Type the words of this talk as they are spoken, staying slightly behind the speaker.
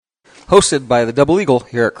hosted by the Double Eagle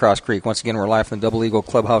here at Cross Creek. Once again, we're live from the Double Eagle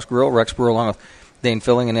Clubhouse Grill. Rex Brewer along with Dane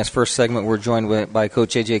Filling. In this first segment, we're joined by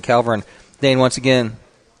Coach A.J. Calver. And Dane, once again,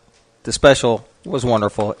 the special was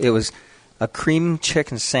wonderful. It was a cream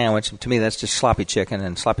chicken sandwich. To me, that's just sloppy chicken,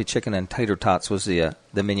 and sloppy chicken and tater tots was the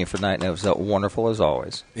menu for tonight, and it was wonderful as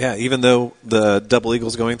always. Yeah, even though the Double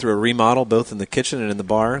Eagle's going through a remodel, both in the kitchen and in the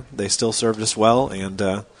bar, they still served us well, and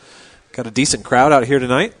got a decent crowd out here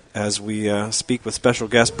tonight as we speak with special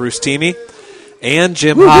guest Bruce Teamy and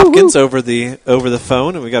Jim Hopkins over the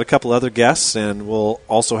phone, and we got a couple other guests, and we'll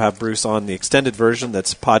also have Bruce on the extended version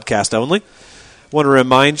that's podcast only. Want to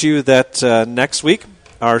remind you that next week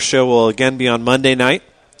our show will again be on Monday night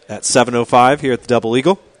at 7:05 here at the Double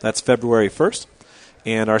Eagle. That's February 1st.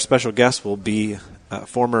 And our special guest will be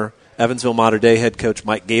former Evansville Mater Dei head coach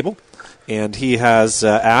Mike Gable. And he has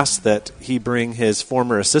asked that he bring his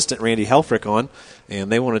former assistant Randy Helfrich on.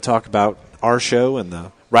 And they want to talk about our show and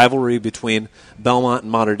the rivalry between Belmont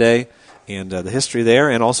and Mater Dei and the history there.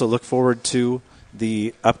 And also look forward to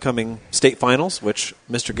the upcoming state finals, which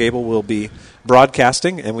Mr. Gable will be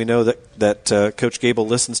broadcasting, and we know that Coach Gable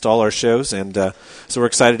listens to all our shows, and so we're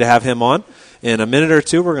excited to have him on. In a minute or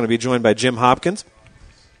two, we're going to be joined by Jim Hopkins,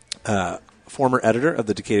 former editor of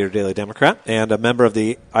the Decatur Daily Democrat and a member of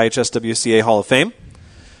the IHSWCA Hall of Fame,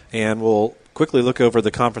 and we'll quickly look over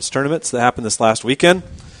the conference tournaments that happened this last weekend,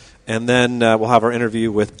 and then we'll have our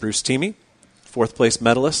interview with Bruce Teamy, fourth-place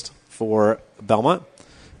medalist for Belmont.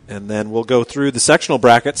 And then we'll go through the sectional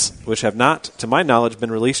brackets, which have not, to my knowledge,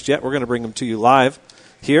 been released yet. We're going to bring them to you live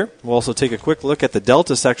here. We'll also take a quick look at the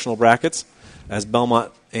Delta sectional brackets as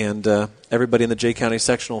Belmont and everybody in the Jay County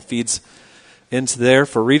sectional feeds into there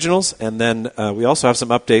for regionals. And then we also have some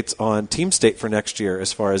updates on Team State for next year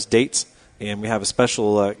as far as dates. And we have a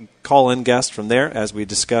special call-in guest from there as we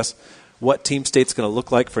discuss what Team State's going to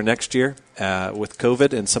look like for next year with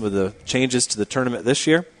COVID and some of the changes to the tournament this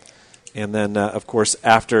year. And then, of course,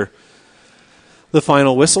 after the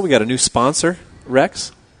final whistle, we got a new sponsor,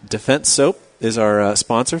 Rex. Defense Soap is our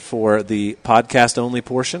sponsor for the podcast-only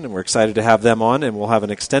portion, and we're excited to have them on. And we'll have an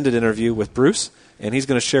extended interview with Bruce, and he's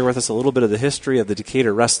going to share with us a little bit of the history of the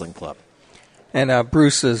Decatur Wrestling Club. And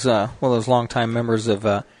Bruce is one of those longtime members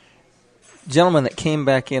of gentlemen that came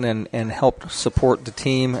back in and helped support the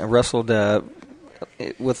team and wrestled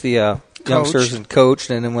with the youngsters and coached,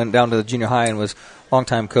 and then went down to the junior high and was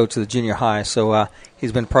longtime coach of the junior high. So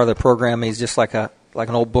he's been part of the program. He's just like an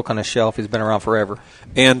old book on a shelf. He's been around forever.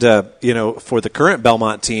 And for the current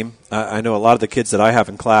Belmont team, I know a lot of the kids that I have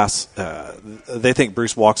in class, they think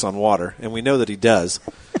Bruce walks on water, and we know that he does.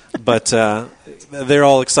 But they're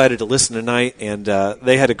all excited to listen tonight, and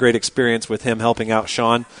they had a great experience with him helping out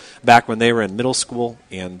Sean back when they were in middle school,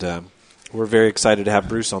 and we're very excited to have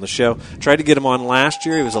Bruce on the show. Tried to get him on last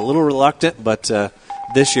year. He was a little reluctant, but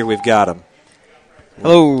this year we've got him.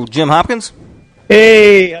 Hello, Jim Hopkins.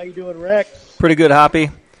 Hey, how you doing, Rex? Pretty good, Hoppy.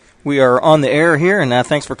 We are on the air here, and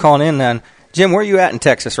thanks for calling in. And Jim, where are you at in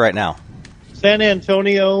Texas right now? San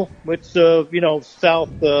Antonio, which south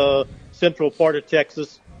central part of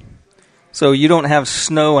Texas. So you don't have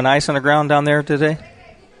snow and ice on the ground down there today?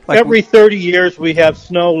 Every 30 years we have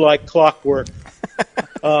snow like clockwork.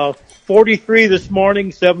 43 this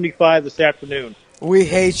morning, 75 this afternoon. We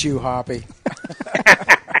hate you, Hoppy.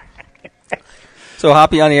 So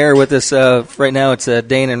Hoppy on the air with us right now. It's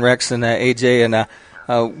Dane and Rex and AJ,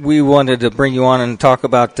 and we wanted to bring you on and talk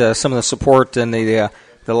about some of the support and the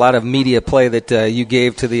lot of media play that you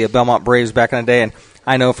gave to the Belmont Braves back in the day. And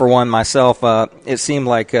I know for one myself, it seemed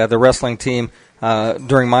like the wrestling team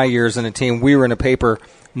during my years in the team, we were in the paper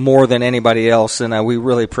more than anybody else, and we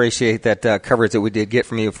really appreciate that coverage that we did get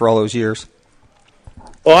from you for all those years.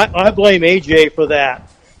 Well, I blame AJ for that.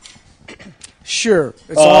 Sure,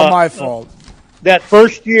 it's all my fault. That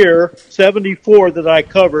first year, 74, that I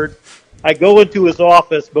covered, I go into his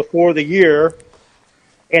office before the year,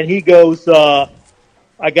 and he goes,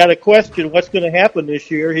 I got a question, what's going to happen this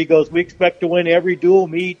year? He goes, we expect to win every dual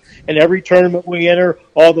meet and every tournament we enter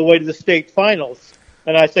all the way to the state finals.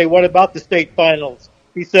 And I say, what about the state finals?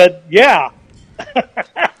 He said, yeah.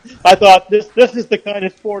 I thought, this is the kind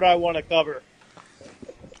of sport I want to cover.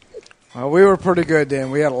 Well, we were pretty good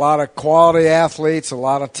then. We had a lot of quality athletes, a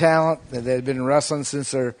lot of talent. That they'd been wrestling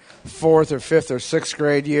since their 4th or 5th or 6th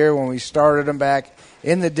grade year when we started them back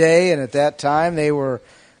in the day. And at that time, they were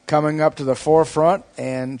coming up to the forefront.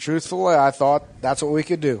 And truthfully, I thought that's what we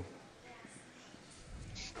could do.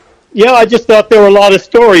 Yeah, I just thought there were a lot of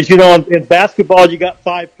stories. You know, in basketball, you got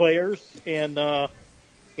 5 players. And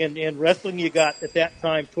in wrestling, you got, at that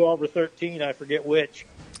time, 12 or 13. I forget which.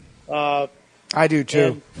 I do, too.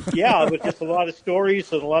 And, yeah, it was just a lot of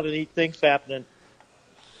stories and a lot of neat things happening.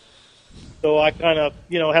 So I kind of,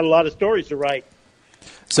 had a lot of stories to write.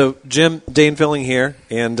 So, Jim, Dane Filling here,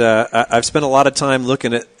 and I've spent a lot of time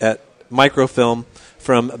looking at microfilm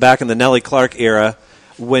from back in the Nellie Clark era.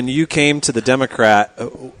 When you came to the Democrat,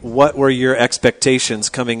 what were your expectations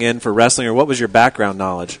coming in for wrestling, or what was your background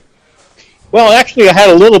knowledge? Well, actually, I had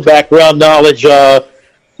a little background knowledge. I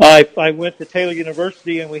went to Taylor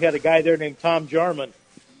University, and we had a guy there named Tom Jarman,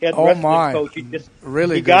 head wrestling coach.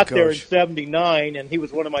 He got there in '79, and he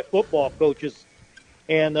was one of my football coaches.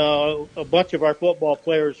 And a bunch of our football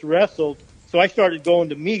players wrestled. So I started going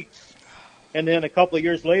to meets. And then a couple of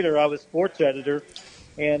years later, I was sports editor.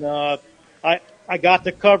 And I got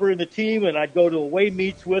to cover in the team, and I'd go to away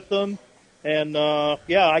meets with them. And,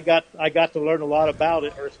 I got to learn a lot about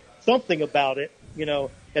it, or something about it.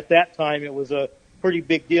 At that time, it was a pretty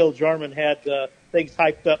big deal. Jarman had things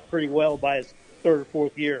hyped up pretty well by his third or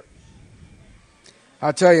fourth year.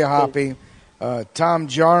 I'll tell you, Hoppy, Tom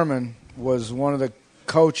Jarman was one of the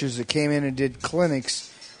coaches that came in and did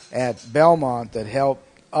clinics at Belmont that helped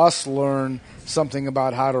us learn something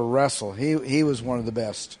about how to wrestle. He was one of the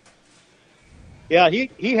best. Yeah,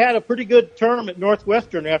 he had a pretty good term at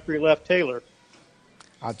Northwestern after he left Taylor,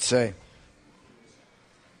 I'd say.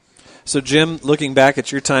 So, Jim, looking back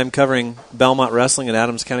at your time covering Belmont wrestling and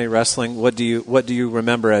Adams County wrestling, what do you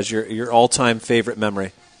remember as your all-time favorite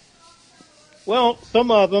memory? Well,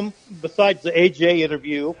 some of them, besides the AJ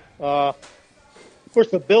interview. Of course,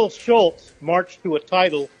 the Bill Schultz marched to a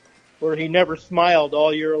title where he never smiled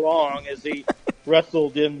all year long as he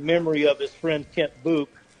wrestled in memory of his friend Kent Book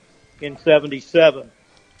in '77.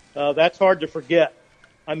 That's hard to forget.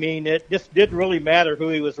 I mean, it just didn't really matter who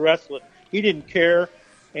he was wrestling. He didn't care,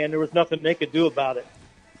 and there was nothing they could do about it.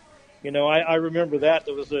 I remember that.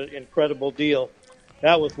 That was an incredible deal.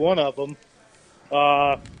 That was one of them.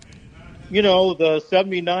 The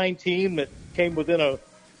 '79 team that came within a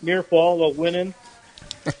near fall of winning.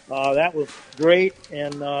 That was great.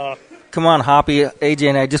 And come on, Hoppy, AJ,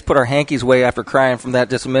 and I just put our hankies away after crying from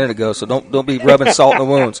that just a minute ago. So don't be rubbing salt in the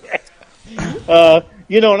wounds.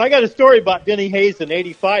 And I got a story about Denny Hayes in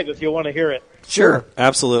 '85. If you want to hear it. Sure,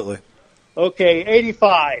 absolutely. Okay,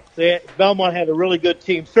 '85. Belmont had a really good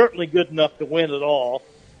team, certainly good enough to win it all,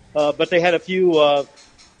 but they had a few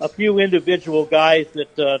individual guys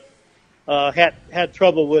that had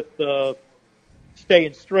trouble with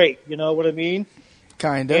staying straight. You know what I mean?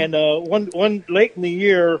 Kind of. And one late in the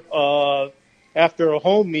year, after a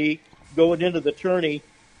home meet, going into the tourney,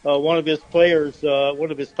 one of his players, one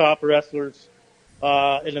of his top wrestlers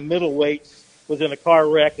in the middleweights, was in a car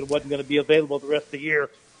wreck and wasn't going to be available the rest of the year.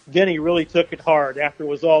 Denny really took it hard. After it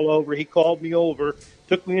was all over, he called me over,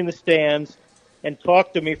 took me in the stands, and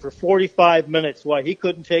talked to me for 45 minutes why he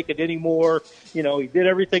couldn't take it anymore. He did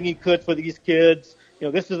everything he could for these kids.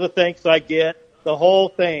 This is the thanks I get, the whole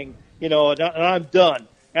thing. And I'm done.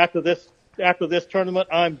 After this tournament,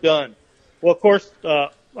 I'm done. Well, of course,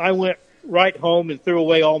 I went right home and threw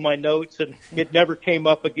away all my notes, and it never came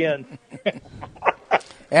up again.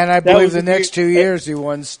 And I believe the next 2 years he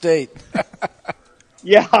won state.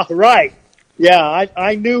 Yeah, right. Yeah,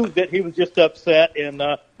 I knew that he was just upset, and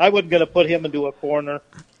I wasn't going to put him into a corner.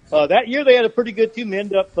 That year they had a pretty good team. They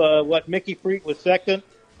ended up, Mickey Freak was second,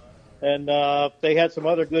 and they had some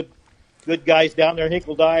other good guys down there,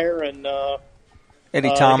 Hinkle Dyer and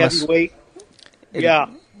Eddie Thomas. Heavyweight. Yeah.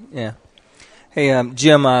 Hey,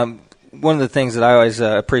 Jim, one of the things that I always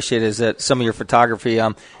appreciate is that some of your photography.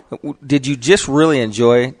 Did you just really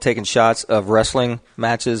enjoy taking shots of wrestling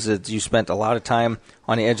matches that you spent a lot of time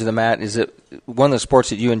on the edge of the mat? Is it one of the sports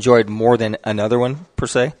that you enjoyed more than another one, per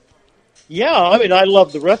se? Yeah, I mean, I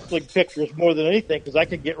love the wrestling pictures more than anything because I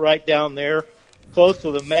could get right down there close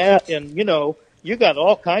to the mat, and, you got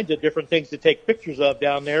all kinds of different things to take pictures of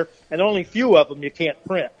down there, and only few of them you can't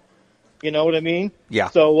print. You know what I mean? Yeah.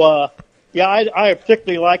 So, I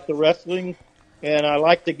particularly like the wrestling, and I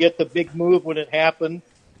like to get the big move when it happened,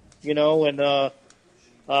 and,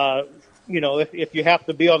 if you have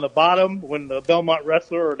to be on the bottom when the Belmont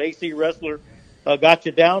wrestler or an AC wrestler got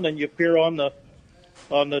you down and you appear on the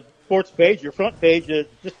sports page, your front page,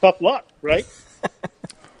 just tough luck, right?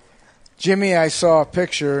 Jimmy, I saw a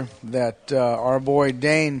picture that our boy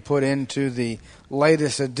Dane put into the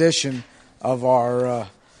latest edition of our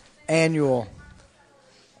annual,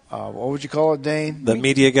 what would you call it, Dane? The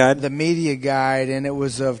media guide? The media guide, and it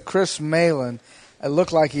was of Chris Malin. It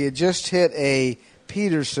looked like he had just hit a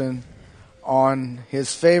Peterson on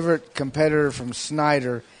his favorite competitor from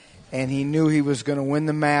Snyder, and he knew he was going to win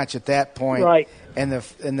the match at that point. Right. And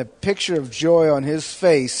the picture of joy on his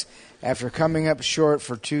face after coming up short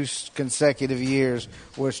for 2 consecutive years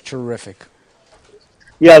was terrific.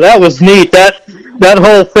 Yeah, that was neat. That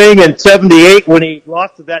whole thing in '78 when he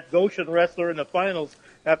lost to that Goshen wrestler in the finals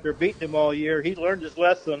after beating him all year, he learned his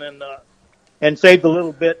lesson and saved a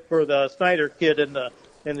little bit for the Snyder kid in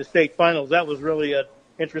the state finals. That was really an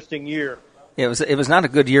interesting year. Yeah, it was not a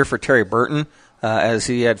good year for Terry Burton, as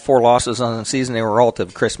he had 4 losses on the season. They were all to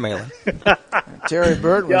Chris Malin. Terry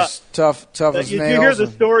Burton was tough as nails. Did you hear the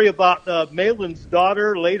story about Malin's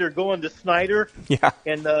daughter later going to Snyder? Yeah.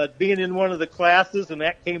 And being in one of the classes, and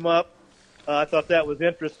that came up. I thought that was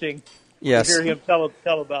interesting. Yes. To hear him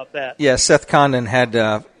tell about that. Yeah, Seth Condon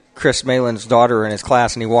had Chris Malin's daughter in his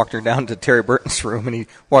class, and he walked her down to Terry Burton's room, and he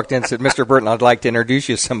walked in and said, "Mr. Burton, I'd like to introduce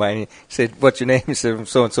you to somebody." And he said, "What's your name?" He said,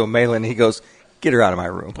 "So-and-so Malin." He goes, "Get her out of my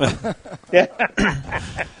room."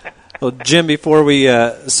 Well, Jim, before we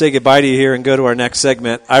say goodbye to you here and go to our next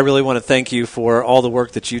segment, I really want to thank you for all the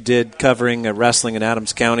work that you did covering wrestling in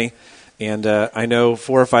Adams County. And I know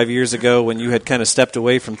 4 or 5 years ago when you had kind of stepped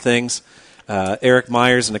away from things, Eric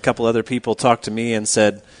Myers and a couple other people talked to me and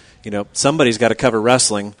said, somebody's got to cover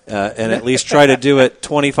wrestling and at least try to do it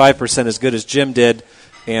 25% as good as Jim did.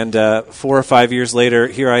 And 4 or 5 years later,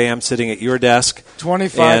 here I am sitting at your desk,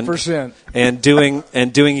 25%, and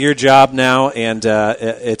doing your job now. And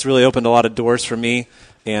it's really opened a lot of doors for me.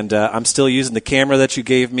 And I'm still using the camera that you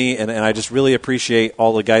gave me, and I just really appreciate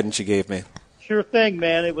all the guidance you gave me. Sure thing,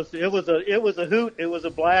 man. It was a hoot. It was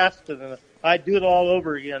a blast, and I'd do it all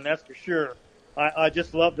over again. That's for sure. I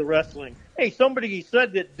just love the wrestling. Hey, somebody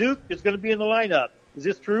said that Duke is going to be in the lineup. Is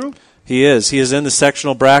this true? He is. He is in the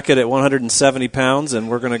sectional bracket at 170 pounds, and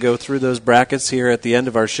we're going to go through those brackets here at the end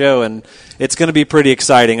of our show, and it's going to be pretty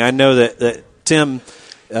exciting. I know that Tim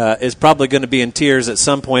is probably going to be in tears at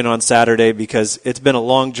some point on Saturday because it's been a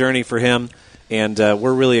long journey for him, and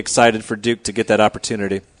we're really excited for Duke to get that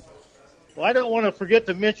opportunity. Well, I don't want to forget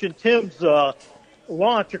to mention Tim's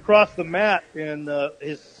launch across the mat in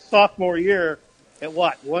his sophomore year at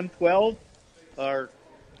 112? Or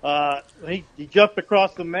he jumped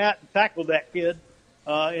across the mat and tackled that kid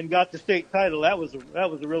and got the state title. That was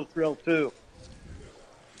a real thrill too.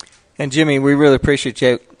 And Jimmy, we really appreciate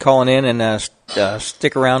you calling in and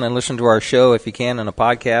stick around and listen to our show if you can on a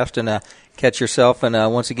podcast and catch yourself. And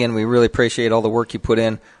once again, we really appreciate all the work you put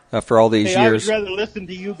in for all these years. I would rather listen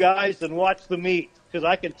to you guys than watch the meet because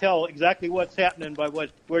I can tell exactly what's happening by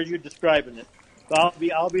where you're describing it. So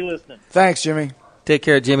I'll be listening. Thanks, Jimmy. Take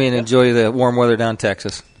care, Jimmy, and enjoy the warm weather down in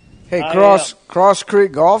Texas. Hey, Cross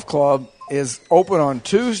Creek Golf Club is open on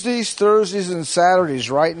Tuesdays, Thursdays, and Saturdays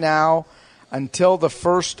right now until the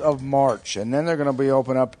 1st of March, and then they're going to be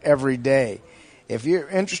open up every day. If you're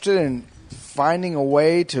interested in finding a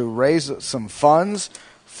way to raise some funds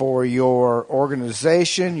for your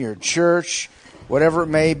organization, your church, whatever it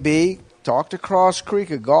may be, talk to Cross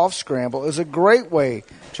Creek. A golf scramble is a great way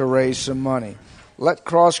to raise some money. Let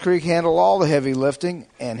Cross Creek handle all the heavy lifting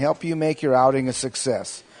and help you make your outing a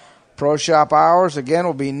success. Pro shop hours, again,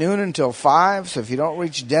 will be noon until 5, so if you don't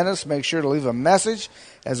reach Dennis, make sure to leave a message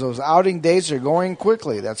as those outing dates are going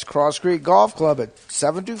quickly. That's Cross Creek Golf Club at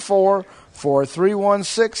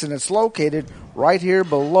 724-4316, and it's located right here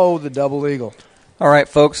below the Double Eagle. All right,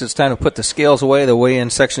 folks, it's time to put the scales away. The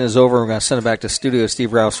weigh-in section is over. We're going to send it back to studio.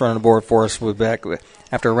 Steve Rouse running the board for us. We'll be back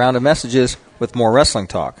after a round of messages with more wrestling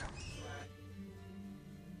talk.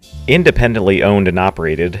 Independently owned and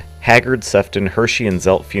operated, Haggard, Sefton, Hershey, and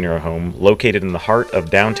Zelt Funeral Home, located in the heart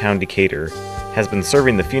of downtown Decatur, has been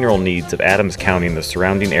serving the funeral needs of Adams County and the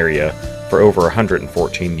surrounding area for over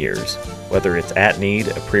 114 years. Whether it's at need,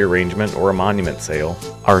 a prearrangement, or a monument sale,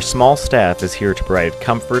 our small staff is here to provide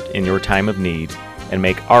comfort in your time of need and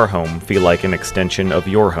make our home feel like an extension of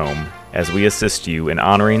your home as we assist you in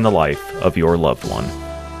honoring the life of your loved one.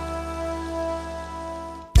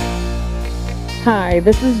 Hi,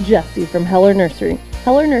 this is Jessie from Heller Nursery.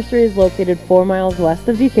 Heller Nursery is located 4 miles west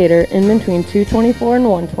of Decatur in between 224 and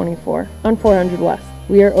 124 on 400 West.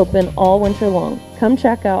 We are open all winter long. Come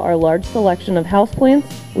check out our large selection of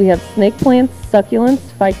houseplants. We have snake plants, succulents,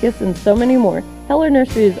 ficus, and so many more. Heller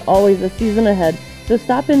Nursery is always a season ahead, so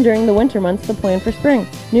stop in during the winter months to plan for spring.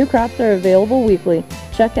 New crops are available weekly.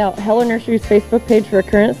 Check out Heller Nursery's Facebook page for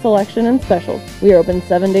current selection and specials. We are open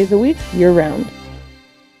 7 days a week, year-round.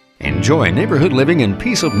 Enjoy neighborhood living and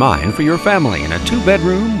peace of mind for your family in a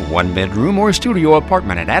 2-bedroom, 1-bedroom, or studio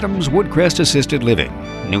apartment at Adams Woodcrest Assisted Living.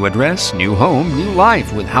 New address, new home, new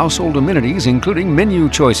life with household amenities including menu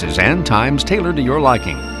choices and times tailored to your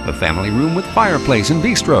liking. A family room with fireplace and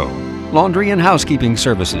bistro. Laundry and housekeeping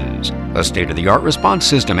services. A state-of-the-art response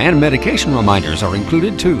system and medication reminders are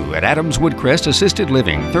included too at Adams Woodcrest Assisted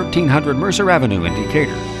Living, 1300 Mercer Avenue in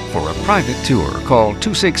Decatur. For a private tour, call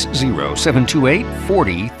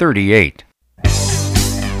 260-728-4038.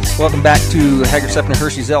 Welcome back to Haggard Sefton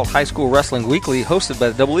Hershey Zelt High School Wrestling Weekly, hosted by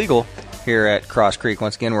the Double Eagle here at Cross Creek.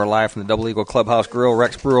 Once again, we're live from the Double Eagle Clubhouse Grill.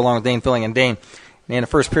 Rex Brewer along with Dane Filling and Dane. And in the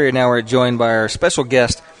first period now, we're joined by our special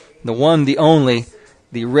guest, the one, the only,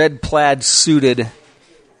 the red plaid suited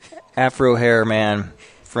afro hair man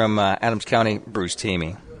from Adams County, Bruce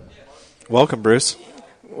Teamy. Welcome, Bruce.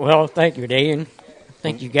 Well, thank you, Dane. I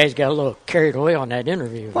think you guys got a little carried away on that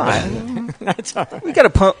interview. That's all right. We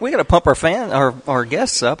got to pump our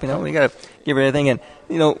guests up. We got to give everything. And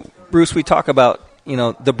Bruce, we talk about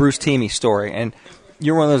the Bruce Teamy story, and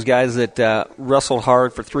you're one of those guys that wrestled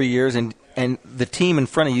hard for 3 years, and the team in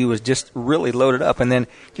front of you was just really loaded up. And then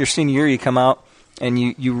your senior year, you come out and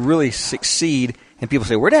you really succeed, and people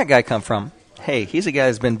say, "Where'd that guy come from?" Hey, he's a guy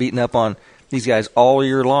that's been beating up on these guys all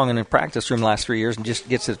year long in the practice room the last 3 years and just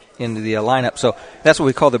gets it into the lineup. So that's what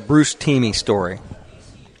we call the Bruce Teamy story.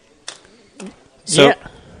 So,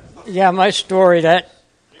 yeah, my story,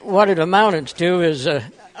 what it amounted to is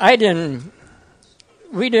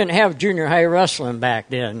we didn't have junior high wrestling back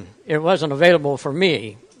then. It wasn't available for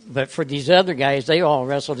me, but for these other guys, they all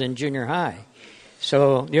wrestled in junior high.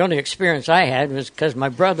 So the only experience I had was because my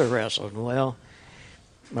brother wrestled. Well,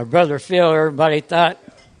 my brother Phil, everybody thought,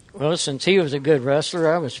 well, since he was a good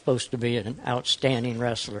wrestler, I was supposed to be an outstanding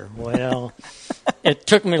wrestler. Well, it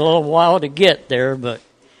took me a little while to get there, but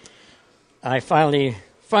I finally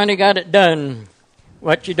got it done.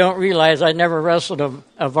 What you don't realize, I never wrestled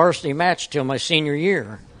a varsity match till my senior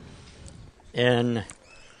year. And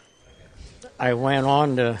I went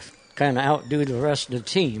on to kind of outdo the rest of the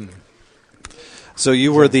team. So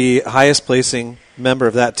you were the highest placing member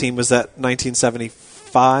of that team. Was that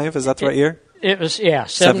 1975? Is that the right year? It was,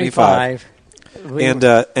 75.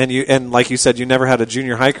 And like you said, you never had a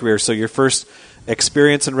junior high career, so your first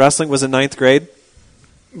experience in wrestling was in ninth grade?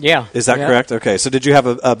 Yeah. Is that correct? Okay. So did you have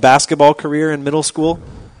a basketball career in middle school?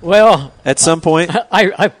 Well, at some point?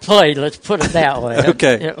 I played, let's put it that way.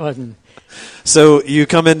 Okay. It wasn't. So you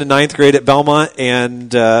come into ninth grade at Belmont,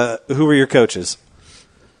 and who were your coaches?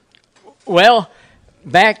 Well,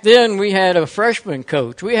 back then we had a freshman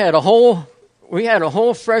coach. We had a whole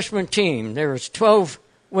freshman team. There was 12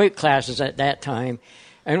 weight classes at that time,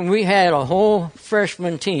 and we had a whole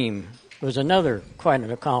freshman team. It was quite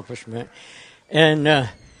an accomplishment. And,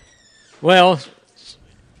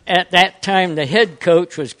 at that time the head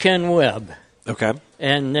coach was Ken Webb. Okay.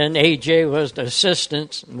 And then AJ was the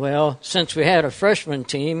assistant. Well, since we had a freshman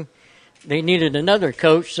team, they needed another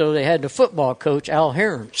coach, so they had the football coach, Al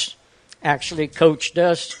Herrens, actually coached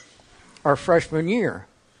us our freshman year.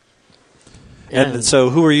 And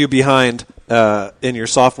so who were you behind in your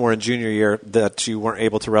sophomore and junior year that you weren't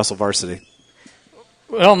able to wrestle varsity?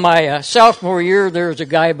 Well, my sophomore year, there was a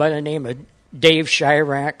guy by the name of Dave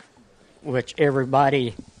Chirac, which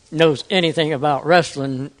everybody knows anything about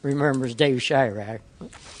wrestling remembers Dave Chirac.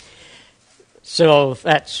 So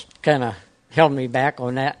that's kind of held me back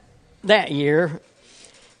on that year.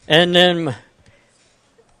 And then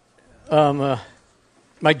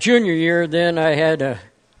my junior year, then I had there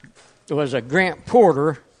was a Grant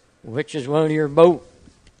Porter, which is one of your boat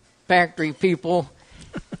factory people,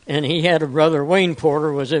 and he had a brother, Wayne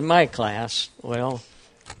Porter, was in my class. Well,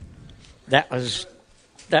 that was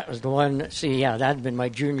the one. That had been my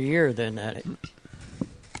junior year then. That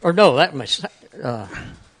was my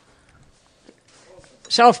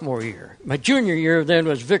sophomore year. My junior year then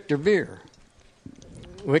was Victor Beer,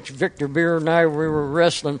 which Victor Beer and I, we were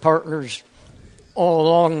wrestling partners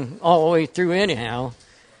all the way through anyhow.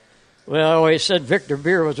 Well, I always said Victor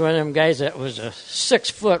Beer was one of them guys that was a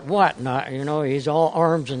 6-foot whatnot. He's all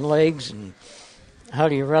arms and legs, and how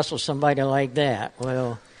do you wrestle somebody like that?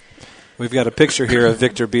 Well, we've got a picture here of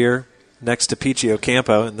Victor Beer next to Peachy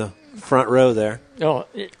Ocampo in the front row there. Oh,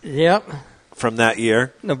 yep. From that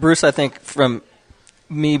year. No, Bruce, I think from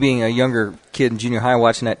me being a younger kid in junior high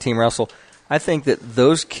watching that team wrestle, I think that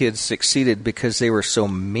those kids succeeded because they were so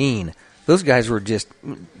mean. Those guys were just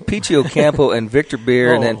Peachy Ocampo and Victor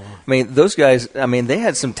Beer, and then those guys. They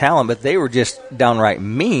had some talent, but they were just downright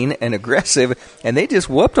mean and aggressive, and they just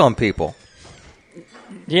whooped on people.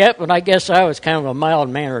 Yep, but I guess I was kind of a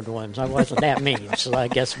mild-mannered one. So I wasn't that mean, so I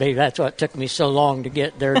guess maybe that's what took me so long to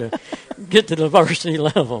get there to get to the varsity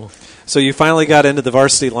level. So you finally got into the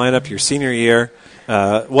varsity lineup your senior year.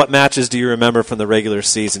 What matches do you remember from the regular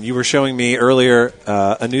season? You were showing me earlier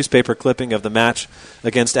a newspaper clipping of the match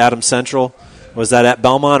against Adams Central. Was that at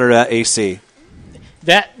Belmont or at AC?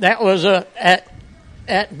 That was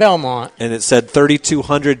at Belmont. And it said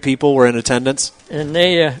 3,200 people were in attendance? And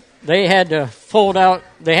they had to fold out.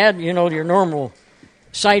 They had, your normal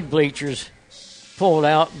side bleachers pulled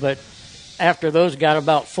out, but after those got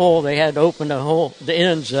about full, they had to open the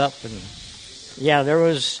ends up, and yeah,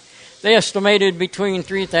 they estimated between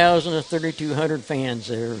 3,000 and 3,200 fans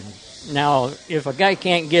there. Now, if a guy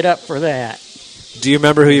can't get up for that. Do you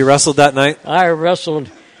remember who you wrestled that night? I wrestled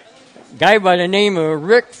a guy by the name of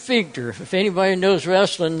Rick Fiegter. If anybody knows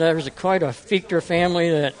wrestling, there's quite a Fiegter family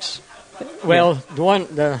that's,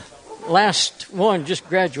 the last one just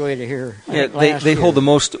graduated here. Yeah, they hold the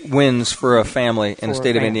most wins for a family in the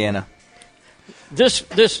state of Indiana. This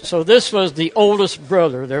was the oldest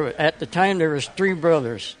brother. At the time, there was 3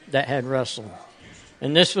 brothers that had wrestled,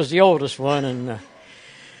 and this was the oldest one. And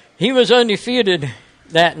he was undefeated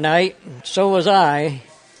that night. So was I,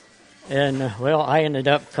 and I ended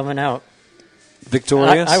up coming out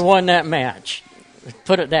victorious. I won that match.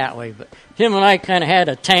 Put it that way. But him and I kind of had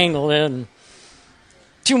a tangle. Then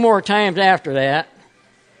 2 more times after that.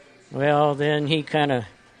 Well, then he kind of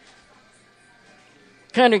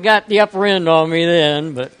got the upper end on me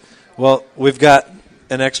then, but... Well, we've got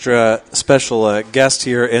an extra special guest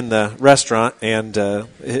here in the restaurant, and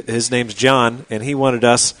his name's John, and he wanted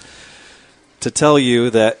us to tell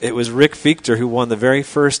you that it was Rick Fiegter who won the very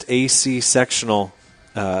first AC sectional.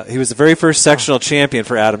 He was the very first sectional champion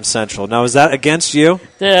for Adams Central. Now, is that against you?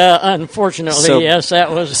 Unfortunately, yes,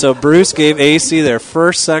 that was... So Bruce gave AC their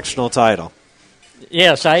first sectional title.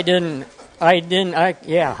 Yes, I didn't win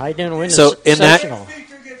the in sectional.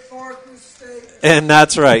 And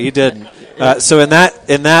that's right, you didn't. So in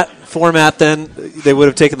that format, then they would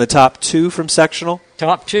have taken the top 2 from sectional.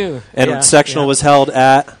 Top 2, and sectional was held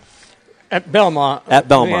at Belmont. At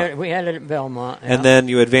Belmont, we had it at Belmont. Yeah. And then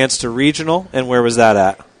you advanced to regional. And where was that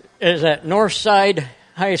at? It was at Northside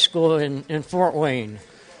High School in Fort Wayne.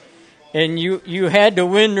 And you had to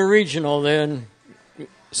win the regional then.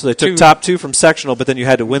 So they took top 2 from sectional, but then you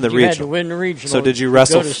had to win the regional. You had to win the regional. So did you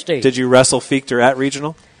wrestle? Go to state. Did you wrestle Fiegter at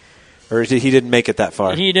regional, or he didn't make it that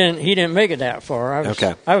far? He didn't make it that far.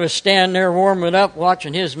 Okay. I was standing there warming up,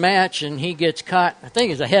 watching his match, and he gets caught. I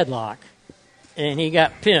think it's a headlock, and he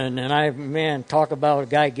got pinned. And talk about a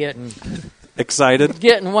guy getting excited,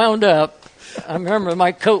 getting wound up. I remember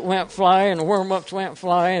my coat went flying, the warm-ups went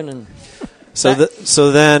flying, and.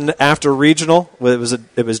 So then after regional,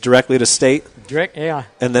 it was directly to state. Yeah.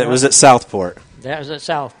 And then it was at Southport. That was at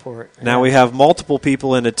Southport. Now we have multiple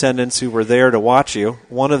people in attendance who were there to watch you.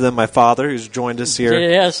 One of them, my father, who's joined us here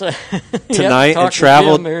tonight and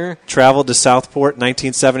traveled to Southport in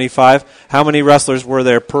 1975. How many wrestlers were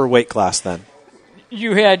there per weight class then?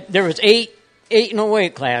 There was eight in a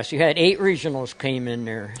weight class. You had 8 regionals came in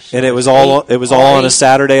there. So and it was all on a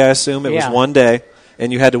Saturday, I assume. It was one day.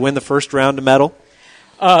 And you had to win the first round to medal?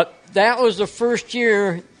 That was the first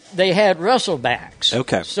year they had wrestlebacks.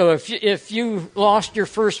 Okay. So if you lost your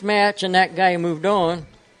first match and that guy moved on,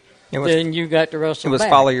 then you got to wrestle back. It was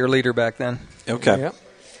follow your leader back then. Okay. Yep.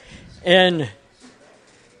 And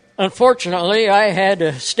unfortunately, I had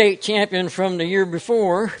a state champion from the year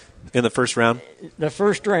before. In the first round? The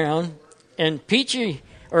first round. And Peachy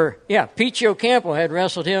Ocampo had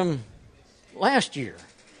wrestled him last year.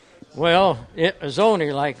 Well, it was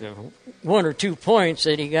only like 1 or 2 points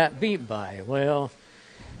that he got beat by. Well,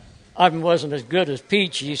 I wasn't as good as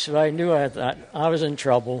Peachy, so I knew I was in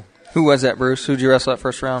trouble. Who was that, Bruce? Who did you wrestle that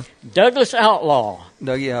first round? Douglas Outlaw.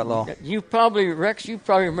 Dougie Outlaw. Rex, you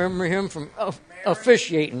probably remember him from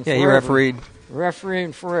officiating forever. Yeah, he refereed.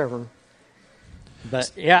 Refereeing forever.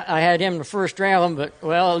 But, I had him the first round, but,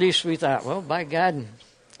 at least we thought, by God,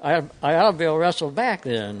 I ought to be able to wrestle back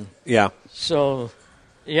then. Yeah. So...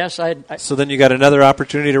 Yes, So then you got another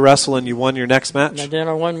opportunity to wrestle, and you won your next match? And then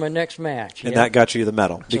I won my next match. And that got you the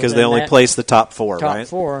medal, because they only placed the top 4, right? Top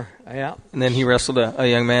 4, yeah. And then he wrestled a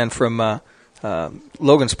young man from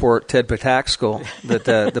Logansport, Ted Pataskal, that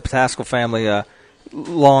the Pataskal family,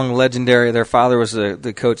 long legendary. Their father was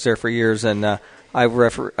the coach there for years, and I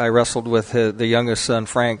wrestled with the youngest son,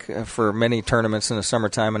 Frank, for many tournaments in the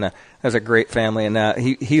summertime, and that was a great family. And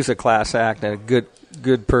he's a class act and a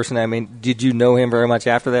good person. I mean, did you know him very much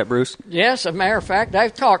after that, Bruce? Yes, as a matter of fact,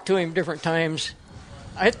 I've talked to him different times.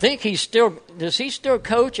 I think does he still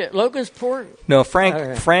coach at Logansport? No,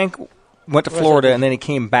 Frank went to Florida and then he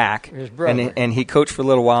came back. His brother. And he coached for a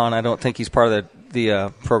little while, and I don't think he's part of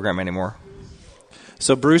the program anymore.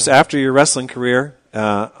 So, Bruce, after your wrestling career,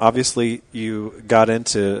 obviously you got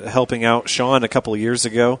into helping out Sean a couple of years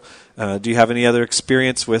ago. Do you have any other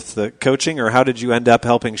experience with the coaching, or how did you end up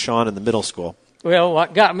helping Sean in the middle school? Well,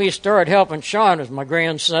 what got me started helping Sean is my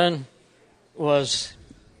grandson was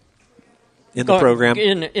in the program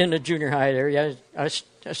in the junior high there. I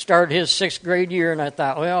started his 6th grade year, and I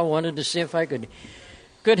thought, I wanted to see if I could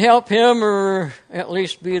help him, or at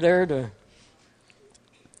least be there to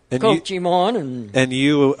coach him on. And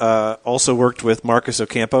you also worked with Marcus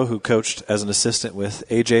Ocampo, who coached as an assistant with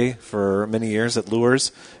AJ for many years at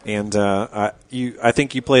Lures. And I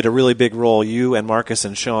think you played a really big role, you and Marcus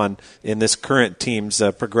and Sean, in this current team's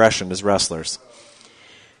progression as wrestlers.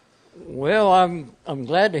 Well, I'm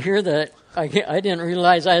glad to hear that. I didn't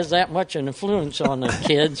realize I was that much an influence on the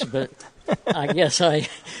kids, but I guess I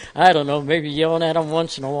don't know, maybe yelling at them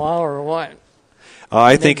once in a while or what.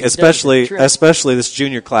 I think especially this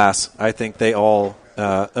junior class, I think they all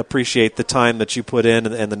appreciate the time that you put in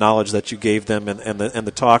and the knowledge that you gave them and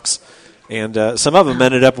the talks. And some of them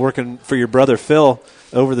ended up working for your brother Phil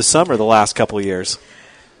over the summer the last couple of years.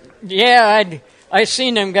 Yeah, I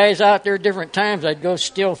seen them guys out there different times. I'd go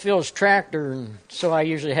steal Phil's tractor, and so I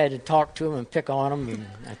usually had to talk to them and pick on them. And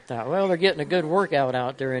I thought, well, they're getting a good workout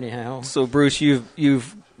out there anyhow. So, Bruce,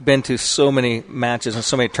 you've been to so many matches and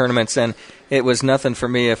so many tournaments, and it was nothing for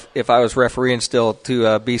me if I was refereeing still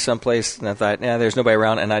to be someplace and I thought, there's nobody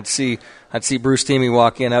around, and I'd see Bruce Teamy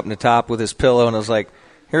walk in up in the top with his pillow, and I was like,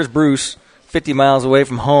 here's Bruce, 50 miles away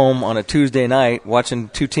from home on a Tuesday night, watching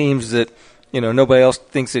two teams that nobody else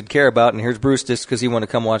thinks they'd care about, and here's Bruce just because he wanted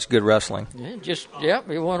to come watch good wrestling. Yeah,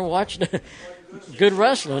 you want to watch the good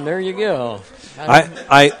wrestling. There you go.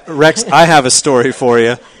 Rex, I have a story for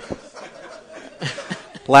you.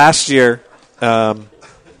 Last year,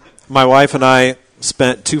 my wife and I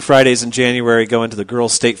spent 2 Fridays in January going to the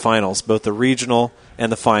girls' state finals, both the regional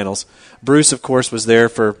and the finals. Bruce, of course, was there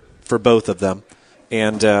for both of them.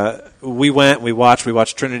 And we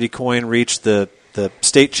watched Trinity Coyne reach the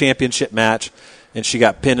state championship match, and she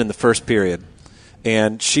got pinned in the first period.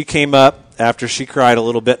 And she came up after she cried a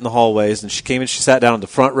little bit in the hallways, and she came and she sat down in the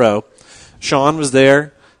front row. Sean was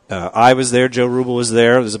there. I was there. Joe Rubel was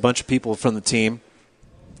there. There was a bunch of people from the team.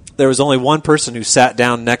 There was only one person who sat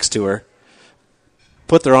down next to her,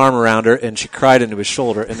 put their arm around her, and she cried into his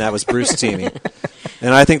shoulder, and that was Bruce Teamy.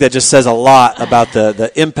 And I think that just says a lot about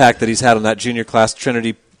the impact that he's had on that junior class.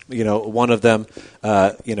 Trinity, one of them,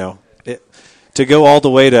 to go all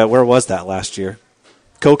the way to, where was that last year?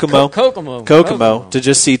 Kokomo, to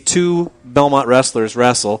just see 2 Belmont wrestlers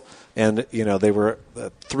wrestle. And, they were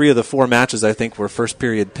 3 of the 4 matches, I think, were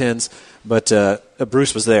first-period pins. But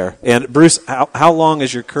Bruce was there. And, Bruce, how long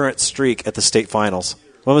is your current streak at the state finals?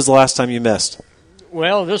 When was the last time you missed?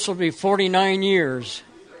 Well, this will be 49 years,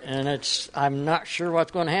 and I'm not sure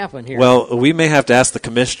what's going to happen here. Well, we may have to ask the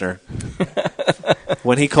commissioner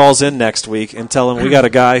when he calls in next week and tell him we got a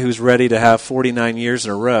guy who's ready to have 49 years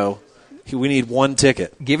in a row. We need 1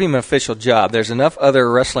 ticket. Give him an official job. There's enough other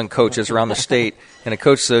wrestling coaches around the state, and a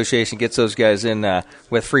coach association gets those guys in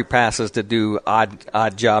with free passes to do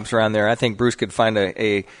odd jobs around there. I think Bruce could find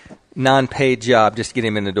a non-paid job just to get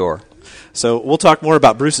him in the door. So we'll talk more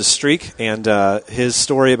about Bruce's streak and his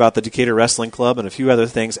story about the Decatur Wrestling Club and a few other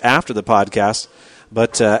things after the podcast.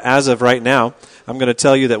 But as of right now, I'm going to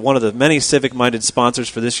tell you that one of the many civic-minded sponsors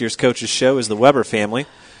for this year's Coaches Show is the Weber family.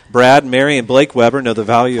 Brad, Mary, and Blake Weber know the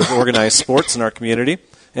value of organized sports in our community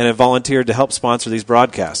and have volunteered to help sponsor these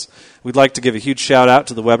broadcasts. We'd like to give a huge shout-out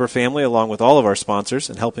to the Weber family along with all of our sponsors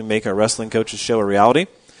in helping make our Wrestling Coaches Show a reality.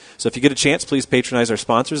 So if you get a chance, please patronize our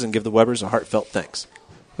sponsors and give the Webers a heartfelt thanks.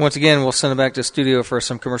 Once again, we'll send it back to the studio for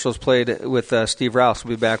some commercials played with Steve Rouse.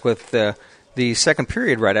 We'll be back with the second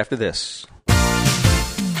period right after this.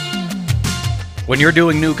 When you're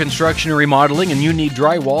doing new construction or remodeling and you need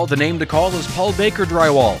drywall, the name to call is Paul Baker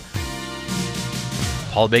Drywall.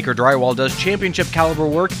 Paul Baker Drywall does championship caliber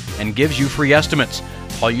work and gives you free estimates.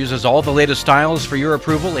 Paul uses all the latest styles for your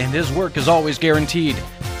approval, and his work is always guaranteed.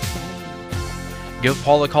 Give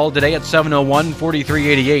Paul a call today at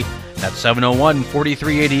 701-4388. That's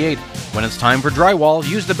 701-4388. When it's time for drywall,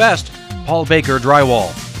 use the best, Paul Baker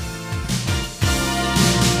Drywall.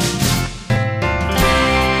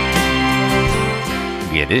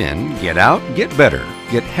 Get in, get out, get better,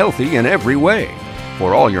 get healthy in every way.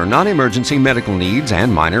 For all your non-emergency medical needs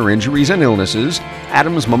and minor injuries and illnesses,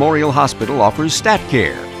 Adams Memorial Hospital offers Stat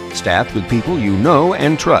Care, staffed with people you know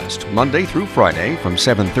and trust, Monday through Friday from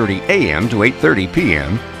 7:30 a.m. to 8:30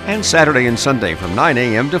 p.m., and Saturday and Sunday from 9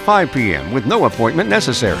 a.m. to 5 p.m. with no appointment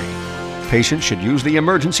necessary. Patients should use the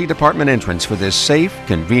emergency department entrance for this safe,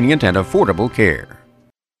 convenient, and affordable care.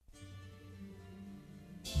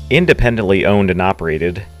 Independently owned and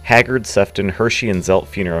operated, Haggard, Sefton, Hershey, and Zelt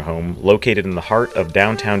Funeral Home, located in the heart of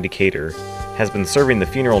downtown Decatur, has been serving the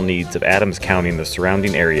funeral needs of Adams County and the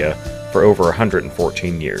surrounding area for over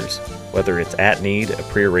 114 years. Whether it's at need, a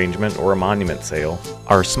pre-arrangement, or a monument sale,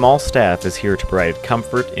 our small staff is here to provide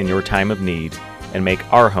comfort in your time of need and make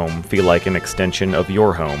our home feel like an extension of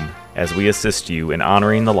your home as we assist you in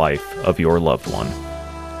honoring the life of your loved one.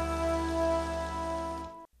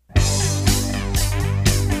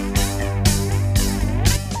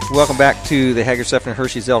 Welcome back to the Hagerstown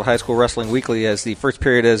Hershey Zelt High School Wrestling Weekly as the first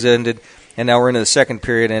period has ended, and now we're into the second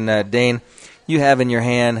period. And Dane, you have in your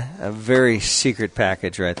hand a very secret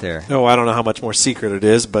package right there. Oh, I don't know how much more secret it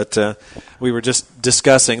is, but we were just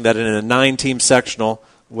discussing that in a 9-team sectional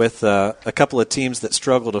with a couple of teams that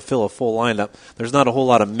struggle to fill a full lineup, there's not a whole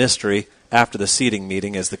lot of mystery after the seeding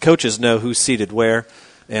meeting, as the coaches know who's seated where,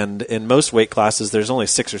 and in most weight classes there's only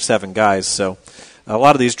 6 or 7 guys, so a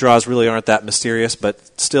lot of these draws really aren't that mysterious, but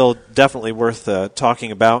still definitely worth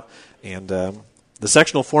talking about. And the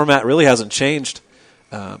sectional format really hasn't changed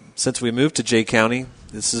since we moved to Jay County.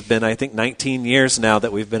 This has been, I think, 19 years now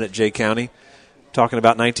that we've been at Jay County. Talking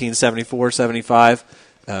about 1974, 75,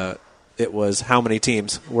 it was how many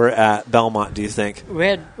teams were at Belmont, do you think? We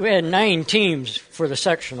had 9 teams for the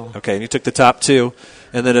sectional. Okay, and you took the top 2.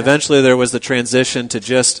 And then eventually there was the transition to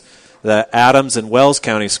just the Adams and Wells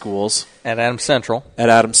County schools. At Adams Central. At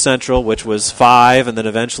Adams Central, which was 5, and then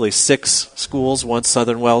eventually 6 schools once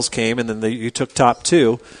Southern Wells came, and then you took top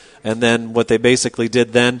 2. And then what they basically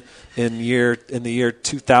did then in the year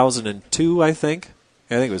 2002, I think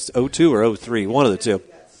it was 02 or 03, one of the two.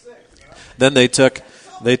 Then they took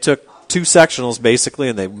 2 sectionals basically,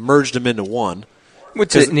 and they merged them into one.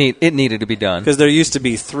 Which it needed to be done because there used to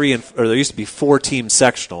be 4 team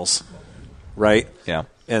sectionals, right? Yeah.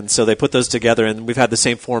 And so they put those together, and we've had the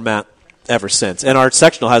same format ever since. And our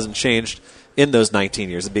sectional hasn't changed in those 19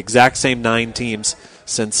 years. It'd be exact same 9 teams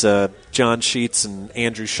since John Sheets and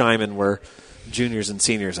Andrew Scheinman were juniors and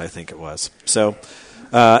seniors, I think it was. So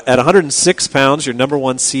at 106 pounds, your number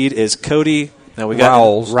 1 seed is Cody. Now we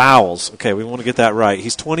got Rowles. Okay, we want to get that right.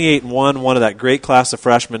 He's 28-1, one of that great class of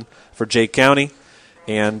freshmen for Jay County.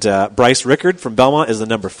 And Bryce Rickard from Belmont is the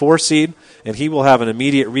number 4 seed, and he will have an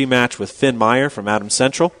immediate rematch with Finn Meyer from Adams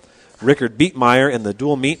Central. Rickard beat Meyer in the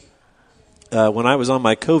dual meet when I was on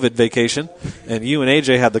my COVID vacation, and you and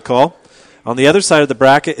AJ had the call. On the other side of the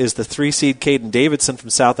bracket is the 3 seed Caden Davidson from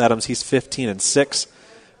South Adams. He's 15-6.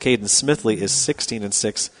 Caden Smithley is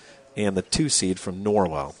 16-6, and the 2 seed from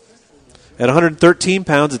Norwell. At 113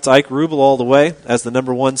 pounds, it's Ike Rubel all the way as the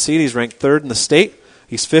number 1 seed. He's ranked 3rd in the state.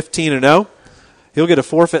 He's 15-0. He'll get a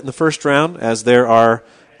forfeit in the first round as there are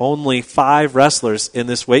only 5 wrestlers in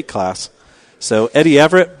this weight class. So Eddie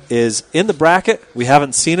Everett is in the bracket. We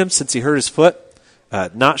haven't seen him since he hurt his foot.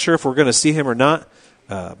 Not sure if we're going to see him or not.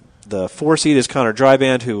 The 4 seed is Connor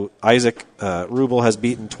Dryband, who Isaac Rubel has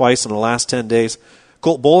beaten twice in the last 10 days.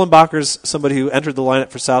 Colt Bolenbacher's somebody who entered the lineup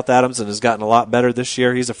for South Adams and has gotten a lot better this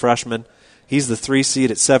year. He's a freshman. He's the 3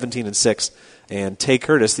 seed at 17-6. And Tay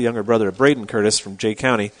Curtis, the younger brother of Braden Curtis from Jay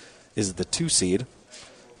County, is the 2 seed.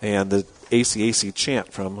 And the ACAC champ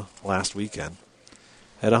from last weekend.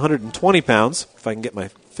 At 120 pounds, if I can get my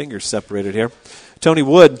fingers separated here, Tony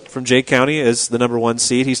Wood from Jay County is the number 1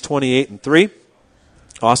 seed. He's 28-3.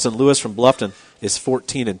 Austin Lewis from Bluffton is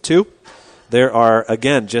 14-2. There are,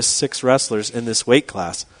 again, just 6 wrestlers in this weight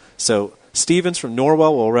class. So Stevens from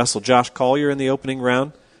Norwell will wrestle Josh Collier in the opening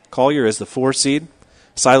round. Collier is the 4 seed.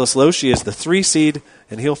 Silas Loshi is the 3 seed,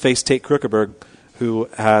 and he'll face Tate Krukeberg, who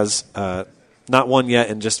has not won yet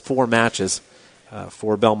in just 4 matches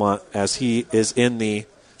for Belmont, as he is in the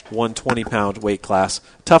 120-pound weight class.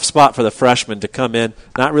 Tough spot for the freshman to come in,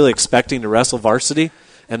 not really expecting to wrestle varsity,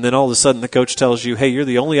 and then all of a sudden the coach tells you, hey, you're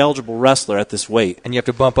the only eligible wrestler at this weight. And you have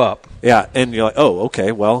to bump up. Yeah, and you're like, oh,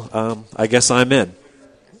 okay, well, I guess I'm in.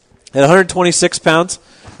 At 126 pounds,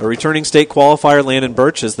 a returning state qualifier, Landon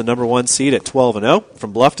Birch, is the number 1 seed at 12-0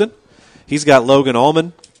 from Bluffton. He's got Logan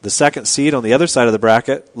Allman, the 2nd seed on the other side of the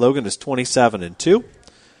bracket. Logan is 27-2.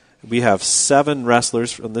 We have 7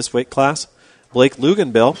 wrestlers from this weight class. Blake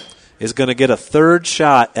Luganbill is going to get a 3rd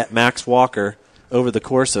shot at Max Walker over the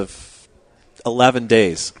course of 11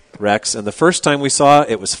 days, Rex. And the first time we saw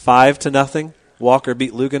it was 5-0. Walker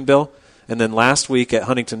beat Luganbill. And then last week at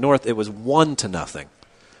Huntington North, it was 1-0.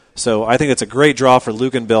 So I think it's a great draw for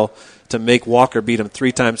Luganbill to make Walker beat him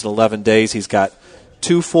 3 times in 11 days. He's got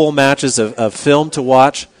 2 full matches of film to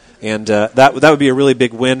watch, and that would be a really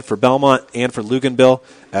big win for Belmont and for Luganbill,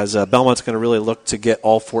 as Belmont's going to really look to get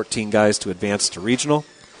all 14 guys to advance to regional.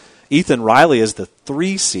 Ethan Riley is the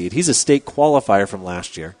 3 seed. He's a state qualifier from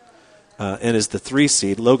last year and is the 3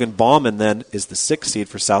 seed. Logan Bauman then is the 6 seed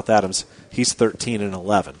for South Adams. He's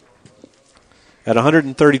 13-11. At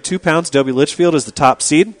 132 pounds, Dobie Litchfield is the top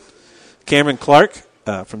seed. Cameron Clark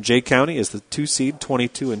from Jay County is the 2 seed,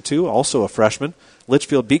 22-2, also a freshman.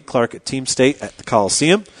 Litchfield beat Clark at Team State at the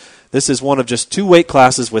Coliseum. This is one of just 2 weight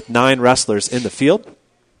classes with 9 wrestlers in the field.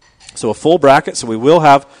 So a full bracket. So we will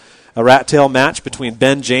have a rat tail match between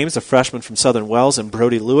Ben James, a freshman from Southern Wells, and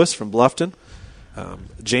Brody Lewis from Bluffton.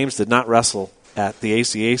 James did not wrestle at the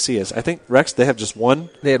ACAC is, I think, Rex, they have just one.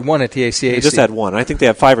 They had one at the ACAC. They just had one. I think they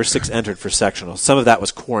have 5 or 6 entered for sectional. Some of that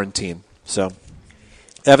was quarantine. So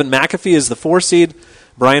Evan McAfee is the 4 seed.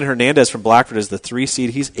 Brian Hernandez from Blackford is the 3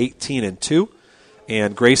 seed. He's 18-2.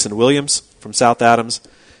 And Grayson Williams from South Adams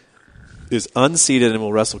is unseeded and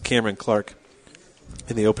will wrestle Cameron Clark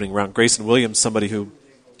in the opening round. Grayson Williams, somebody who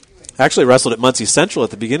actually wrestled at Muncie Central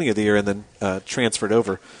at the beginning of the year and then transferred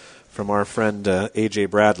over from our friend A.J.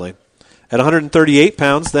 Bradley. At 138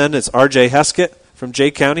 pounds, then, it's R.J. Heskett from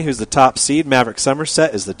Jay County, who's the top seed. Maverick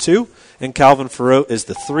Somerset is the 2, and Calvin Farreau is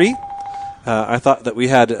the 3. I thought that we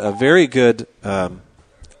had a very good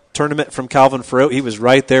tournament from Calvin Farreau. He was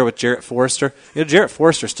right there with Jarrett Forrester. Jarrett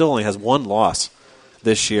Forrester still only has 1 loss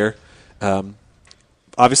this year.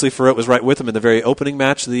 Obviously, Farreau was right with him in the very opening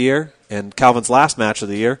match of the year, and Calvin's last match of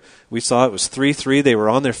the year. We saw it was 3-3. They were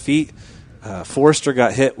on their feet. Forrester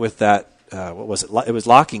got hit with that. What was it? It was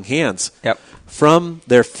locking hands. Yep. From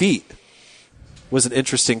their feet. Was an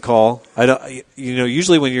interesting call.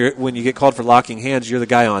 Usually when you get called for locking hands, you're the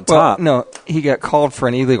guy on top. No, he got called for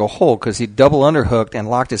an illegal hold because he double underhooked and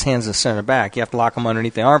locked his hands in the center back. You have to lock them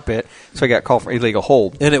underneath the armpit, so he got called for illegal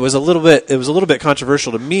hold. And it was a little bit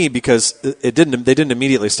controversial to me because they didn't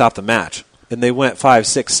immediately stop the match, and they went 5,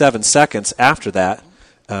 6, 7 seconds after that.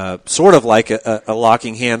 Sort of like a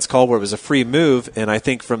locking hands call where it was a free move, and I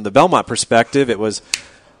think from the Belmont perspective, it was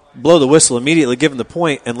blow the whistle immediately, give him the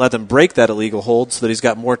point, and let him break that illegal hold so that he's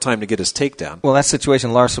got more time to get his takedown. Well, that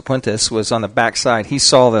situation, Lars Fuentes was on the backside. He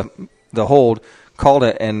saw the hold, called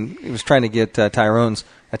it, and he was trying to get Tyrone's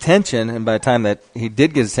attention, and by the time that he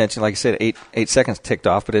did get his attention, like I said, 8 seconds ticked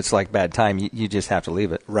off, but it's like bad time. You just have to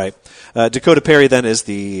leave it. Right. Dakota Perry then is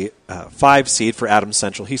the 5 seed for Adams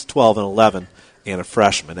Central. He's 12-11 and a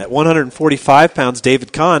freshman. At 145 pounds,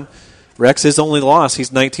 David Kahn, Rex, his only loss,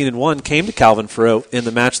 he's 19-1, came to Calvin Farreau in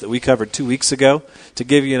the match that we covered 2 weeks ago to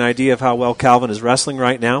give you an idea of how well Calvin is wrestling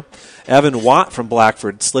right now. Evan Watt from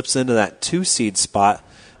Blackford slips into that 2 seed spot,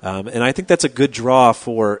 and I think that's a good draw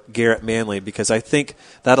for Garrett Manley because I think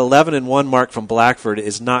that 11-1 mark from Blackford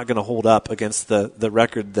is not going to hold up against the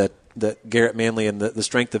record that Garrett Manley and the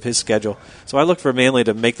strength of his schedule. So I look for Manley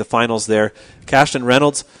to make the finals there. Cashton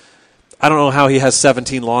Reynolds, I don't know how he has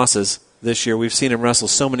 17 losses this year. We've seen him wrestle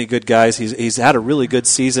so many good guys. He's had a really good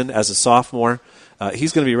season as a sophomore.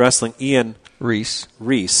 He's going to be wrestling Ian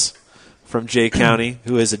Reese from Jay County,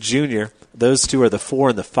 who is a junior. Those two are the 4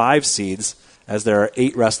 and the 5 seeds, as there are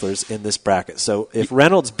 8 wrestlers in this bracket. So if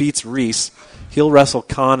Reynolds beats Reese, he'll wrestle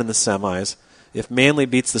Kahn in the semis. If Manley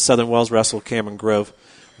beats the Southern Wells wrestle Cameron Grove,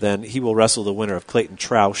 then he will wrestle the winner of Clayton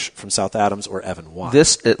Troush from South Adams or Evan Watt.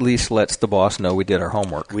 This at least lets the boss know we did our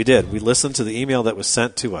homework. We did. We listened to the email that was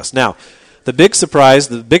sent to us. Now, the biggest surprise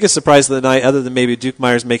of the night, other than maybe Duke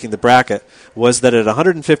Myers making the bracket, was that at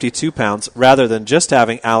 152 pounds, rather than just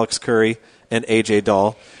having Alex Curry and A.J.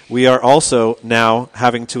 Dahl, we are also now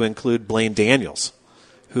having to include Blaine Daniels,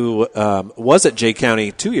 who was at Jay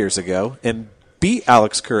County 2 years ago and beat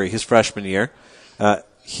Alex Curry his freshman year.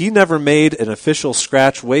 He never made an official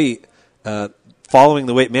scratch weight following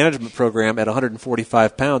the weight management program at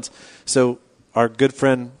 145 pounds. So our good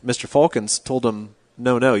friend Mr. Falkins told him,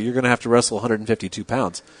 no, you're going to have to wrestle 152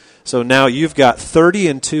 pounds. So now you've got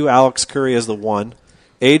 30-2 Alex Curry as the 1,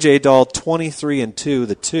 A.J. Dahl 23-2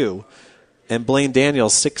 the 2, and Blaine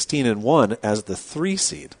Daniels 16-1 as the 3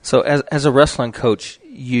 seed. So as a wrestling coach,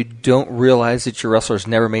 you don't realize that your wrestlers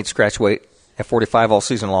never made scratch weight at 45 all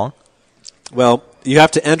season long? Well, you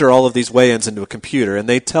have to enter all of these weigh-ins into a computer, and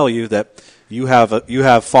they tell you that you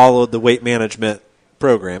have followed the weight management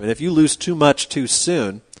program. And if you lose too much too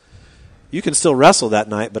soon, you can still wrestle that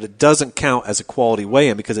night, but it doesn't count as a quality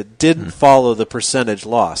weigh-in because it didn't follow the percentage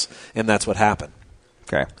loss, and that's what happened.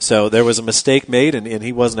 Okay. So there was a mistake made, and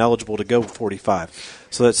he wasn't eligible to go 45.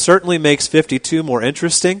 So that certainly makes 52 more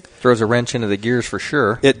interesting. Throws a wrench into the gears for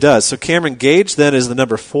sure. It does. So Cameron Gage then is the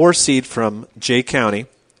number 4 seed from Jay County.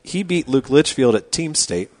 He beat Luke Litchfield at Team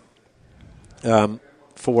State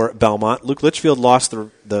for Belmont. Luke Litchfield lost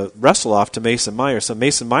the wrestle-off to Mason Myers. So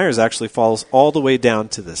Mason Myers actually falls all the way down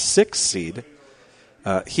to the 6th seed.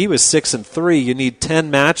 He was 6-3. You need 10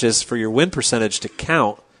 matches for your win percentage to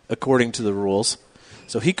count according to the rules.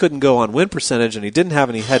 So he couldn't go on win percentage, and he didn't have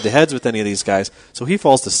any head-to-heads with any of these guys. So he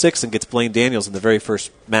falls to 6th and gets Blaine Daniels in the very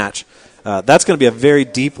first match. That's going to be a very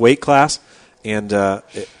deep weight class, and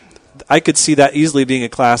I could see that easily being a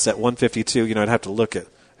class at 152. I'd have to look at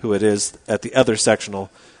who it is at the other sectional,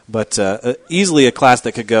 but easily a class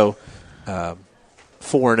that could go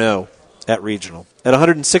 4-0 at regional. At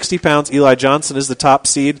 160 pounds, Eli Johnson is the top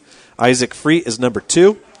seed. Isaac Freet is number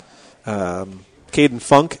 2. Caden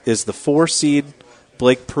Funk is the 4 seed.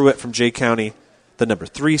 Blake Pruitt from Jay County the number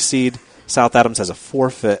 3 seed. South Adams has a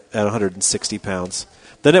forfeit at 160 pounds.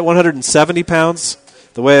 Then at 170 pounds,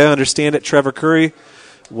 the way I understand it, Trevor Curry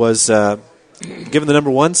was given the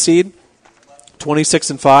number 1 seed,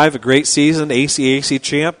 26-5, a great season, ACAC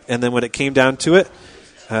champ. And then when it came down to it,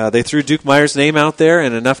 they threw Duke Myers' name out there,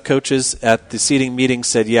 and enough coaches at the seeding meeting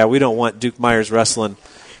said, yeah, we don't want Duke Myers wrestling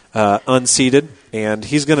unseeded. And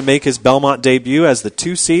he's going to make his Belmont debut as the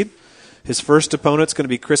 2 seed. His first opponent's going to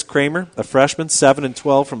be Chris Kramer, a freshman,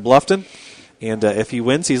 7-12 from Bluffton. And if he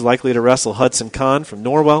wins, he's likely to wrestle Hudson Kahn from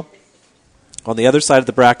Norwell. On the other side of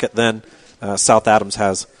the bracket, then, South Adams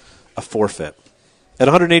has a forfeit. At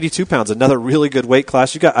 182 pounds, another really good weight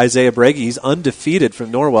class. You got Isaiah Bragi. He's undefeated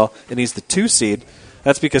from Norwell, and he's the 2 seed.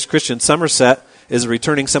 That's because Christian Somerset is a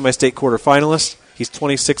returning semi-state quarterfinalist. He's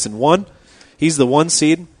 26-1. He's the 1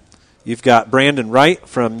 seed. You've got Brandon Wright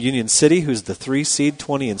from Union City, who's the 3 seed,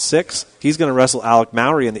 20-6. He's going to wrestle Alec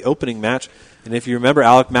Mowry in the opening match. And if you remember,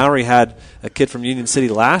 Alec Mowry had a kid from Union City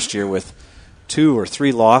last year with 2 or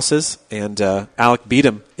 3 losses, and Alec beat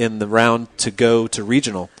him in the round to go to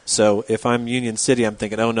regional. So if I'm Union City, I'm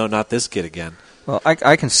thinking, oh, no, not this kid again. Well,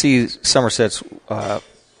 I can see Somerset's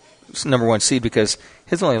number 1 seed because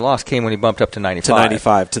his only loss came when he bumped up to 95. To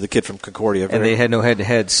 95, to the kid from Concordia. And they had no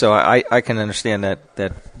head-to-head, so I can understand that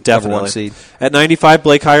Definitely. Number 1 seed. At 95,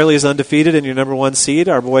 Blake Hirely is undefeated in your number 1 seed.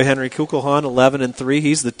 Our boy Henry Kugelhahn, 11-3.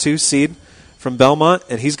 He's the 2 seed from Belmont,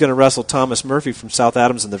 and he's going to wrestle Thomas Murphy from South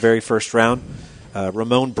Adams in the very first round.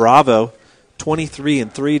 Ramon Bravo,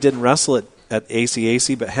 23-3, didn't wrestle at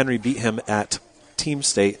ACAC, but Henry beat him at Team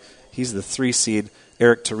State. He's the 3 seed.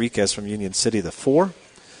 Eric Tariquez from Union City, the 4.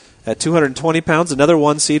 At 220 pounds, another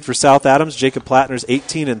 1 seed for South Adams. Jacob Plattner's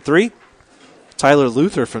 18-3. Tyler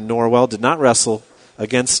Luther from Norwell did not wrestle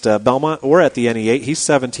against Belmont or at the NE8. He's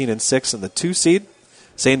 17-6 in the 2 seed.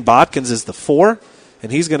 Zane Bodkins is the 4,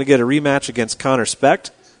 and he's going to get a rematch against Connor Specht.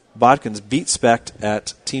 Bodkins beat Specht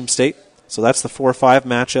at Team State, so that's the 4-5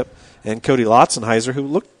 matchup. And Cody Lotzenheiser, who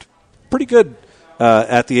looked pretty good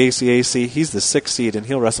at the ACAC, he's the 6 seed, and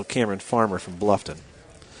he'll wrestle Cameron Farmer from Bluffton.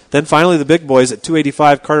 Then finally the big boys at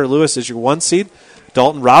 285, Carter Lewis is your 1 seed.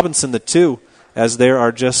 Dalton Robinson, the 2, as there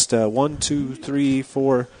are just 1, 2, 3,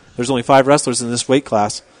 4... There's only 5 wrestlers in this weight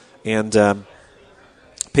class. And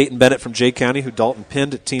Peyton Bennett from Jay County, who Dalton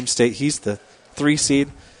pinned at Team State, he's the 3 seed.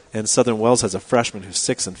 And Southern Wells has a freshman who's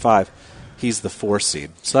 6-5. He's the 4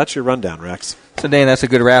 seed. So that's your rundown, Rex. So, Dane, that's a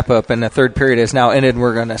good wrap-up. And the third period has now ended.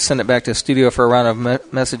 We're going to send it back to the studio for a round of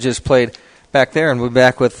messages played back there. And we'll be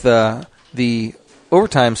back with the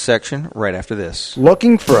overtime section right after this.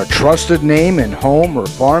 Looking for a trusted name in home or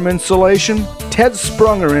farm insulation? Ted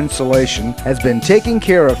Sprunger Insulation has been taking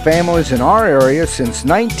care of families in our area since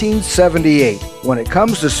 1978. When it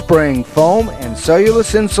comes to spraying foam and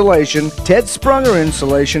cellulose insulation, Ted Sprunger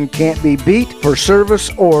Insulation can't be beat for service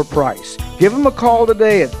or price. Give them a call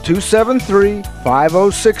today at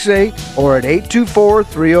 273-5068 or at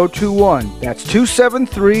 824-3021. That's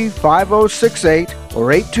 273-5068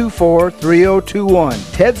 or 824-3021.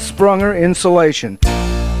 Ted Sprunger Insulation.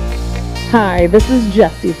 Hi, this is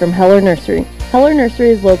Jessie from Heller Nursery. Heller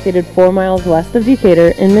Nursery is located 4 miles west of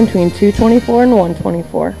Decatur in between 224 and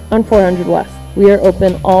 124 on 400 West. We are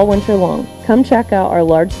open all winter long. Come check out our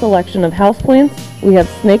large selection of houseplants. We have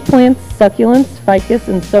snake plants, succulents, ficus,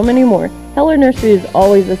 and so many more. Heller Nursery is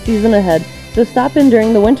always a season ahead, so stop in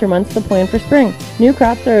during the winter months to plan for spring. New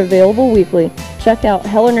crops are available weekly. Check out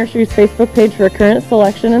Heller Nursery's Facebook page for current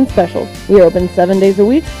selection and specials. We are open 7 days a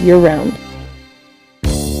week, year-round.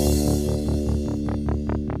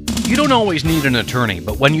 You don't always need an attorney,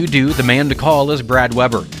 but when you do, the man to call is Brad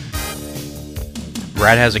Weber.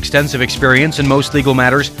 Brad has extensive experience in most legal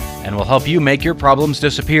matters and will help you make your problems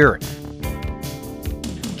disappear.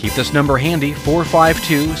 Keep this number handy,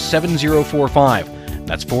 452-7045.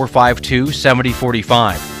 That's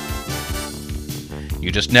 452-7045.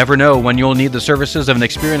 You just never know when you'll need the services of an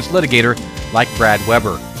experienced litigator like Brad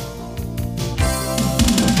Weber.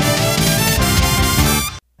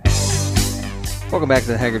 Welcome back to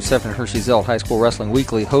the Haggard Sefton Hershey Zelt High School Wrestling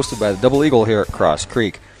Weekly, hosted by the Double Eagle here at Cross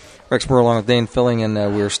Creek. Rex Moore along with Dane Filling, and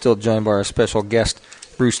we're still joined by our special guest,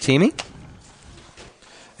 Bruce Teamy.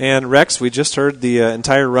 And Rex, we just heard the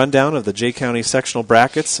entire rundown of the Jay County sectional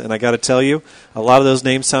brackets, and I got to tell you, a lot of those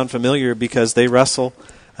names sound familiar because they wrestle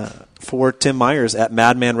for Tim Myers at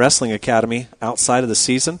Madman Wrestling Academy outside of the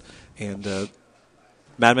season. And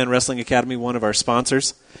Madman Wrestling Academy, one of our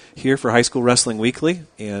sponsors here for High School Wrestling Weekly.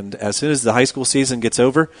 And as soon as the high school season gets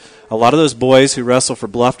over, a lot of those boys who wrestle for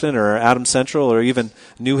Bluffton or Adams Central or even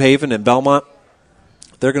New Haven and Belmont,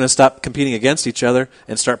 they're going to stop competing against each other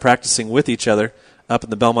and start practicing with each other up in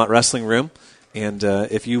the Belmont Wrestling Room. And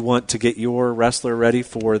if you want to get your wrestler ready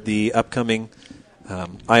for the upcoming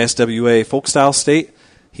ISWA Folk Style State,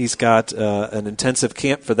 he's got an intensive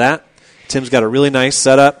camp for that. Tim's got a really nice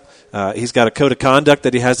setup. He's got a code of conduct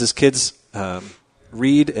that he has his kids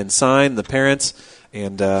read and sign, the parents,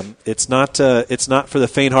 and it's not for the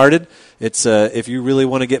faint-hearted. It's if you really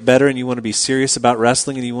want to get better and you want to be serious about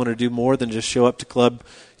wrestling and you want to do more than just show up to club,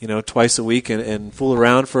 twice a week and fool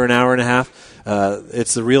around for an hour and a half.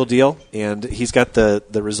 It's the real deal, and he's got the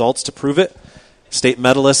results to prove it. State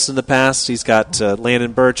medalists in the past. He's got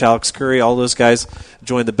Landon Birch, Alex Curry, all those guys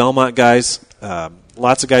joined the Belmont guys.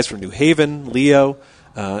 Lots of guys from New Haven, Leo,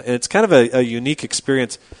 and it's kind of a unique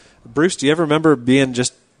experience. Bruce, do you ever remember being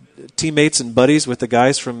just teammates and buddies with the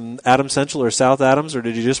guys from Adams Central or South Adams, or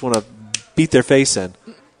did you just want to beat their face in?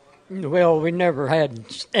 Well, we never had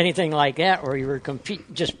anything like that where you were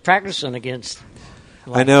just practicing against.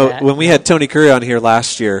 I know when we had Tony Curry on here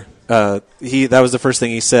last year, that was the first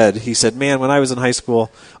thing he said. He said, "Man, when I was in high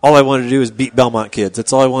school, all I wanted to do was beat Belmont kids.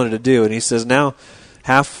 That's all I wanted to do." And he says now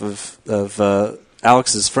half of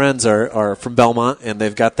Alex's friends are from Belmont, and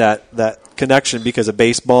they've got that connection because of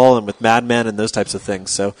baseball and with Mad Men and those types of things.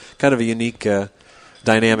 So kind of a unique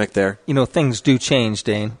dynamic there. Things do change,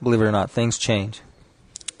 Dane. Believe it or not, things change.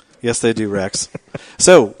 Yes, they do, Rex.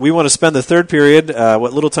 So we want to spend the third period,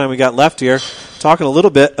 what little time we got left here, talking a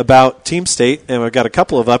little bit about Team State, and we've got a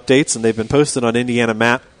couple of updates, and they've been posted on Indiana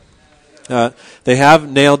Map. They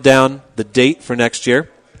have nailed down the date for next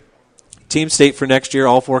year. Team State for next year,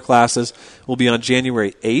 all 4 classes, will be on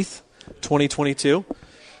January 8th, 2022.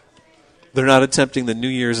 They're not attempting the New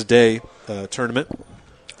Year's Day tournament.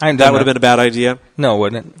 That would have been a bad idea. No,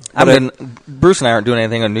 wouldn't it? Bruce and I aren't doing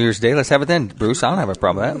anything on New Year's Day. Let's have it then, Bruce. I don't have a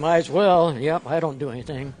problem with that. Might as well. Yep, I don't do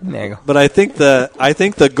anything. There you go. But I think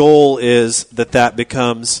the goal is that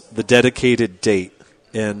becomes the dedicated date.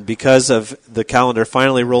 And because of the calendar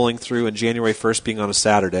finally rolling through and January 1st being on a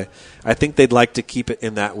Saturday, I think they'd like to keep it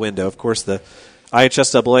in that window. Of course, the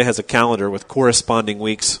IHSAA has a calendar with corresponding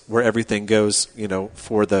weeks where everything goes,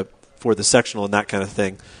 for the sectional and that kind of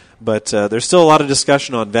thing. But there's still a lot of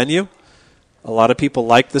discussion on venue. A lot of people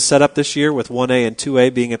like the setup this year with 1A and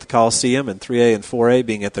 2A being at the Coliseum and 3A and 4A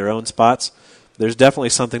being at their own spots. There's definitely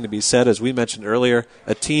something to be said, as we mentioned earlier,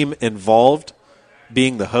 a team involved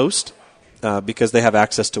being the host because they have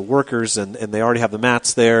access to workers and they already have the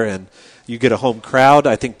mats there and you get a home crowd.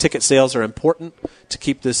 I think ticket sales are important to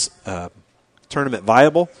keep this tournament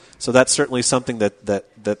viable. So that's certainly something that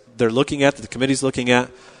they're looking at, that the committee's looking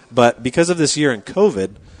at. But because of this year in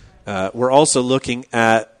COVID, we're also looking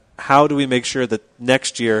at how do we make sure that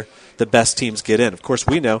next year the best teams get in. Of course,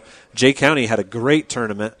 we know Jay County had a great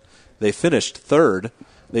tournament. They finished 3rd.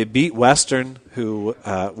 They beat Western, who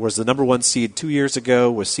was the number 1 seed 2 years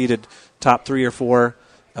ago, was seeded top 3 or 4.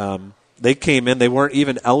 They came in. They weren't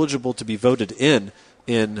even eligible to be voted in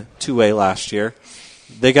 2A last year.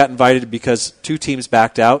 They got invited because 2 teams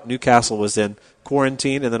backed out. Newcastle was in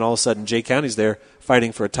quarantine, and then all of a sudden Jay County's there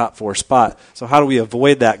fighting for a top 4 spot. So how do we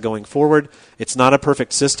avoid that going forward? It's not a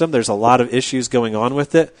perfect system. There's a lot of issues going on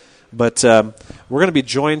with it. But we're going to be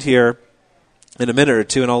joined here in a minute or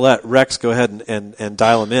two, and I'll let Rex go ahead and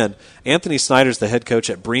dial him in. Anthony Snyder's the head coach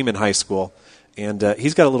at Bremen High School, and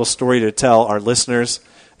he's got a little story to tell our listeners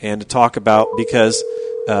and to talk about because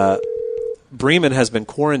Bremen has been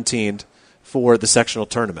quarantined for the sectional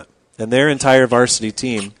tournament, and their entire varsity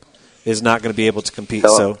team is not going to be able to compete.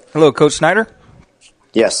 Hello, Coach Snyder.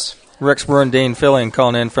 Yes. Rex Burr and Dane Filling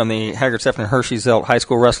calling in from the Haggard Sefton Hershey Zelt High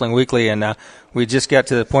School Wrestling Weekly, and we just got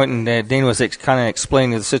to the point, and Dane was kind of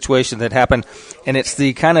explaining the situation that happened, and it's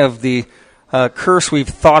the kind of the curse we've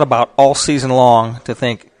thought about all season long to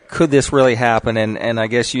think, could this really happen? And I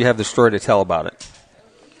guess you have the story to tell about it.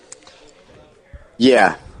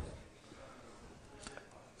 Yeah.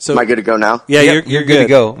 So, am I good to go now? Yeah, yep, you're good to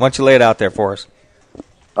go. Why don't you lay it out there for us?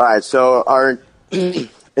 All right, so our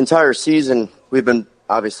entire season, we've been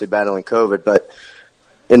obviously battling COVID, but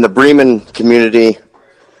in the Bremen community,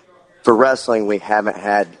 for wrestling, we haven't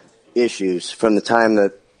had issues. From the time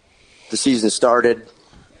that the season started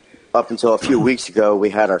up until a few weeks ago, we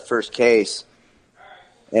had our first case,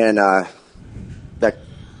 and that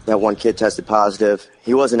one kid tested positive.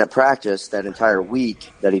 He wasn't at practice that entire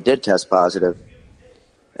week that he did test positive.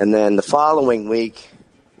 And then the following week,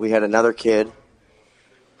 we had another kid,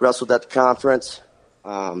 wrestled at the conference,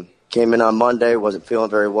 came in on Monday, wasn't feeling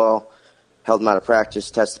very well, held him out of practice,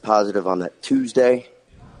 tested positive on that Tuesday.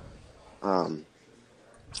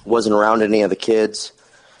 Wasn't around any of the kids.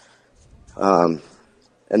 And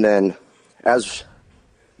then as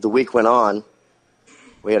the week went on,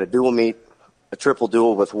 we had a dual meet, a triple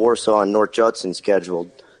duel with Warsaw and North Judson scheduled.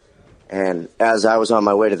 And as I was on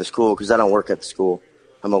my way to the school, because I don't work at the school,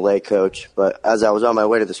 I'm a lay coach, but as I was on my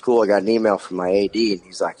way to the school, I got an email from my AD, and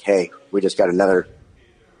he's like, hey, we just got another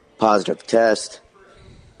positive test.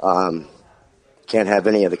 Can't have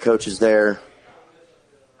any of the coaches there.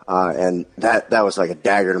 And that was like a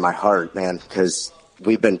dagger to my heart, man, because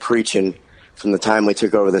we've been preaching from the time we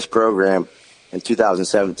took over this program in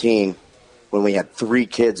 2017 when we had 3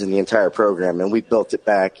 kids in the entire program, and we built it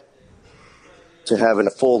back to having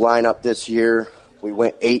a full lineup this year. We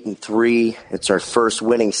went 8-3. It's our first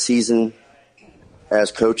winning season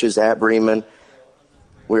as coaches at Bremen.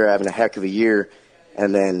 We were having a heck of a year,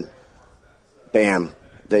 and then, bam,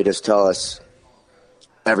 they just tell us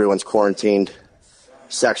everyone's quarantined.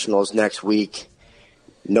 Sectionals next week.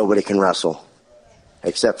 Nobody can wrestle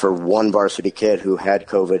except for one varsity kid who had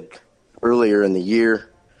COVID earlier in the year,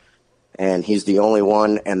 and he's the only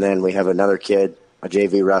one. And then we have another kid, a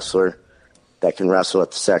JV wrestler, that can wrestle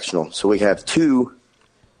at the sectional. So we have 2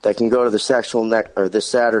 that can go to the sectional this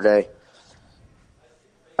Saturday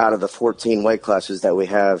out of the 14 weight classes that we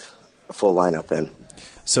have a full lineup in.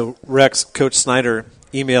 So, Rex, Coach Snyder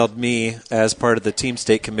emailed me as part of the Team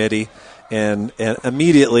State Committee and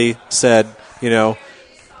immediately said,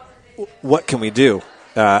 what can we do?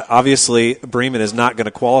 Obviously, Bremen is not going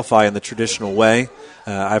to qualify in the traditional way.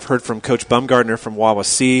 I've heard from Coach Bumgardner from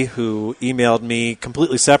Wawasee, who emailed me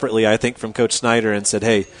completely separately, I think, from Coach Snyder and said,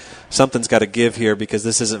 hey, something's got to give here because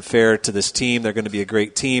this isn't fair to this team. They're going to be a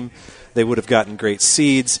great team. They would have gotten great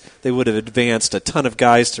seeds. They would have advanced a ton of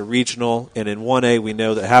guys to regional. And in 1A, we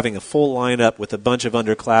know that having a full lineup with a bunch of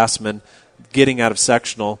underclassmen getting out of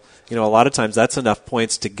sectional, a lot of times that's enough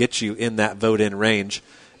points to get you in that vote-in range.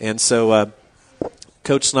 And so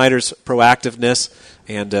Coach Snyder's proactiveness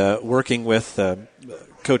and working with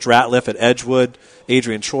Coach Ratliff at Edgewood,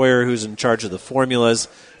 Adrian Troyer, who's in charge of the formulas,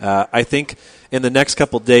 I think in the next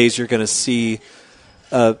couple days you're going to see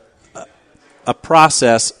a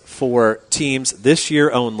process for teams this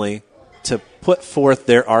year only to put forth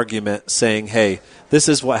their argument saying, hey, this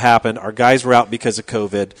is what happened. Our guys were out because of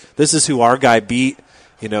COVID. This is who our guy beat.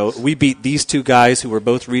 We beat these 2 guys who were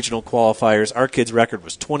both regional qualifiers. Our kid's record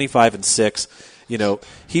was 25-6.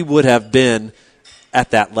 He would have been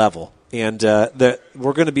at that level. And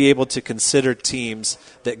we're going to be able to consider teams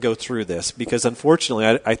that go through this because,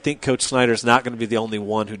 unfortunately, I think Coach Snyder's not going to be the only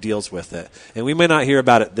one who deals with it. And we may not hear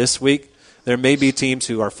about it this week. There may be teams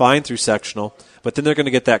who are fine through sectional, but then they're going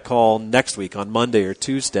to get that call next week on Monday or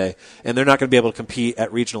Tuesday, and they're not going to be able to compete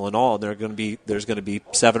at regional and all. And there's going to be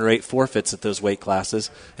 7 or 8 forfeits at those weight classes,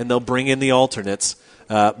 and they'll bring in the alternates.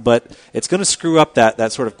 But it's going to screw up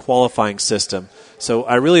that sort of qualifying system. So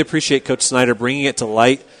I really appreciate Coach Snyder bringing it to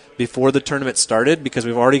light before the tournament started because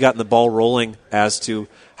we've already gotten the ball rolling as to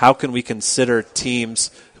how can we consider teams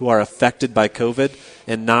who are affected by COVID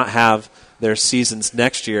and not have their seasons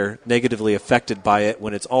next year negatively affected by it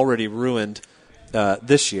when it's already ruined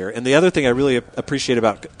this year. And the other thing I really appreciate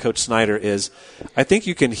about Coach Snyder is I think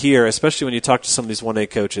you can hear, especially when you talk to some of these 1A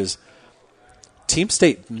coaches, Team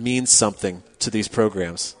State means something to these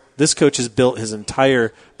programs. This coach has built his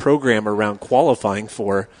entire program around qualifying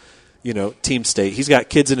for, Team State. He's got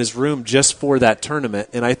kids in his room just for that tournament,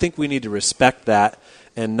 and I think we need to respect that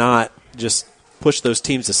and not just push those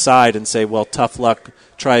teams aside and say, well, tough luck,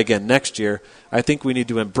 try again next year. I think we need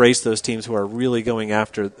to embrace those teams who are really going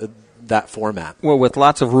after that format. Well, with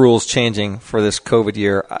lots of rules changing for this COVID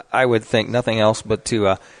year, I would think nothing else but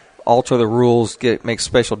to alter the rules, make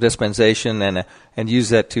special dispensation, and use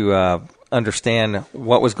that to understand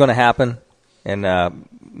what was going to happen and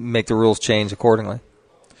make the rules change accordingly.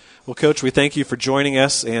 Well, Coach, we thank you for joining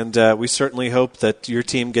us, and we certainly hope that your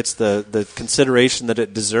team gets the consideration that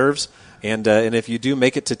it deserves. And if you do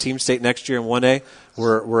make it to Team State next year in 1A,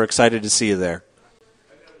 we're excited to see you there.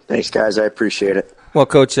 Thanks, guys. I appreciate it. Well,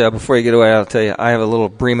 Coach, before you get away, I'll tell you, I have a little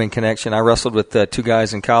Bremen connection. I wrestled with 2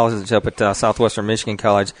 guys in college up at Southwestern Michigan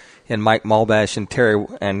College, and Mike Malbash and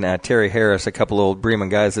Terry Harris, a couple of old Bremen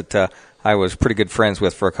guys that I was pretty good friends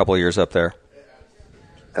with for a couple of years up there.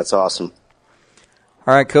 That's awesome.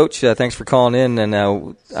 All right, Coach, thanks for calling in, and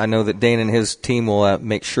I know that Dane and his team will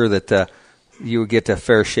make sure that you get a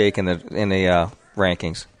fair shake in the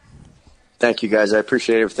rankings. Thank you, guys. I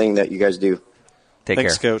appreciate everything that you guys do.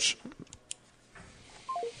 Thanks, Coach.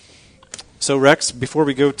 So, Rex, before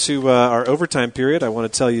we go to our overtime period, I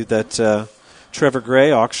want to tell you that Trevor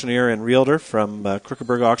Gray, auctioneer and realtor from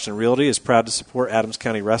Crookerburg Auction and Realty, is proud to support Adams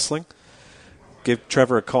County Wrestling. Give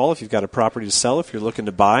Trevor a call if you've got a property to sell, if you're looking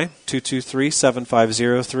to buy,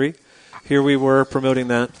 223-7503. Here we were promoting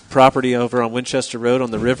that property over on Winchester Road on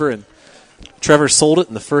the river, and Trevor sold it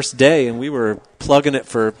in the first day, and we were plugging it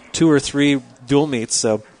for 2 or 3 dual meets,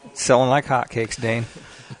 so Selling like hotcakes, Dane.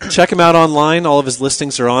 Check him out online. All of his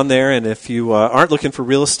listings are on there. And if you aren't looking for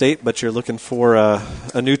real estate, but you're looking for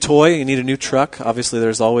a new toy, you need a new truck, obviously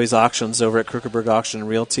there's always auctions over at Krugerberg Auction and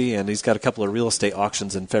Realty, and he's got a couple of real estate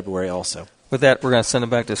auctions in February also. With that, we're going to send it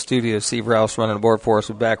back to the studio. Steve Rouse running the board for us.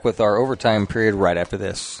 We're back with our overtime period right after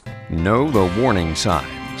this. Know the warning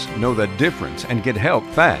signs. Know the difference and get help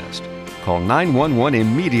fast. Call 911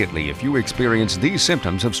 immediately if you experience these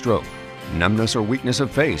symptoms of stroke: numbness or weakness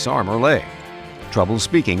of face, arm, or leg, trouble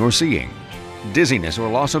speaking or seeing, dizziness or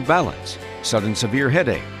loss of balance, sudden severe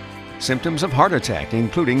headache, symptoms of heart attack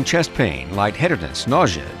including chest pain, lightheadedness,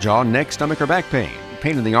 nausea, jaw, neck, stomach, or back pain,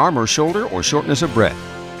 pain in the arm or shoulder, or shortness of breath.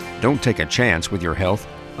 Don't take a chance with your health.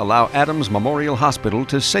 Allow Adams Memorial Hospital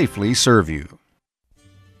to safely serve you.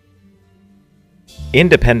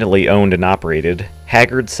 Independently owned and operated,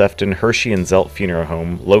 Haggard, Sefton, Hershey, and Zelt Funeral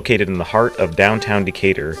Home, located in the heart of downtown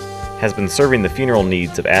Decatur, has been serving the funeral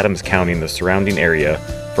needs of Adams County and the surrounding area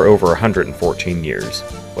for over 114 years.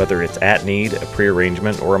 Whether it's at need, a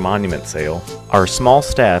pre-arrangement, or a monument sale, our small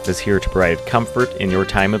staff is here to provide comfort in your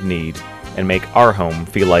time of need and make our home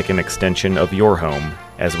feel like an extension of your home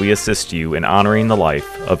as we assist you in honoring the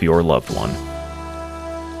life of your loved one.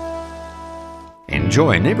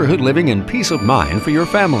 Enjoy neighborhood living and peace of mind for your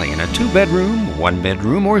family in a 2-bedroom,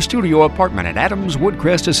 1-bedroom, or studio apartment at Adams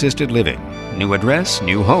Woodcrest Assisted Living. New address,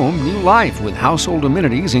 new home, new life with household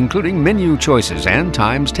amenities including menu choices and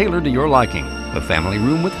times tailored to your liking. A family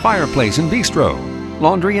room with fireplace and bistro.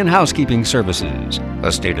 Laundry and housekeeping services.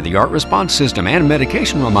 A state-of-the-art response system and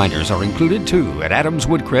medication reminders are included too at Adams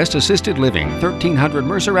Woodcrest Assisted Living, 1300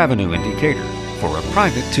 Mercer Avenue in Decatur. For a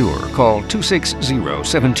private tour, call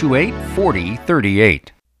 260-728-4038.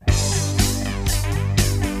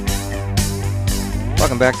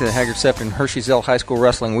 Welcome back to the Haggard Sefton Hershey Zelt High School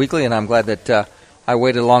Wrestling Weekly, and I'm glad that I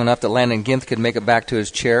waited long enough that Landon Ginth could make it back to his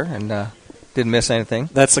chair and didn't miss anything.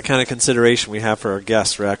 That's the kind of consideration we have for our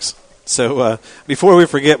guests, Rex. So before we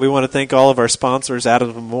forget, we want to thank all of our sponsors: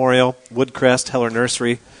 Adams Memorial, Woodcrest, Heller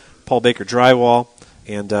Nursery, Paul Baker Drywall,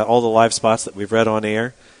 and all the live spots that we've read on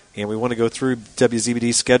air. And we want to go through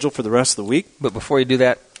WZBD's schedule for the rest of the week. But before you do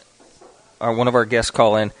that, one of our guests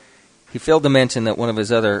call in. He failed to mention that one of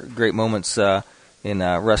his other great moments in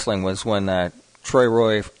wrestling was when Troy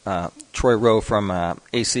Rowe from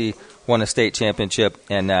AC won a state championship,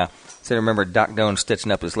 and said, I remember Doc Doan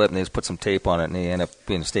stitching up his lip, and they just put some tape on it, and he ended up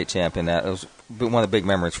being a state champion. It was one of the big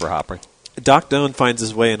memories for Hopper. Doc Doan finds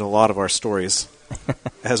his way in a lot of our stories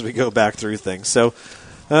as we go back through things. So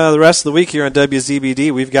the rest of the week here on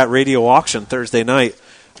WZBD, we've got Radio Auction Thursday night.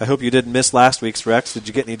 I hope you didn't miss last week's, Rex. Did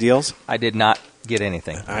you get any deals? I did not get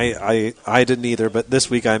anything. I didn't either, but this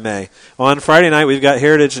week I may. On Friday night, we've got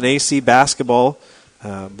Heritage and AC basketball,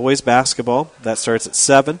 boys basketball. That starts at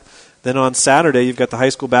 7. Then on Saturday, you've got the high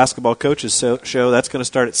school basketball coaches show. That's going to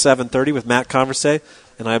start at 7:30 with Matt Converse,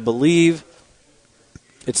 and I believe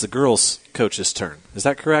it's the girls' coach's turn. Is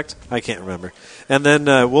that correct? I can't remember. And then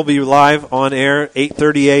we'll be live on air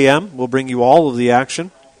 8:30 a.m. We'll bring you all of the action.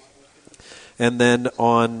 And then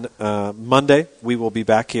on Monday, we will be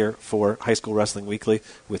back here for High School Wrestling Weekly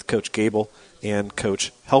with Coach Gable and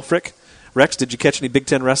Coach Helfrich. Rex, did you catch any Big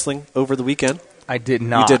Ten wrestling over the weekend? I did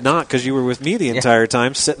not. You did not, because you were with me the entire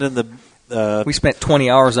time, sitting in the... we spent 20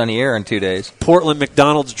 hours on the air in 2 days. Portland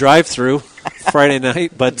McDonald's drive-thru Friday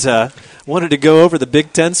night, but wanted to go over the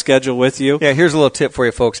Big Ten schedule with you. Yeah, here's a little tip for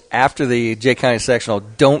you folks. After the Jay County sectional,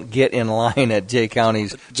 don't get in line at Jay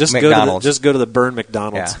County's McDonald's. Just go to the Burn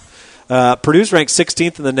McDonald's. Yeah. Purdue's ranked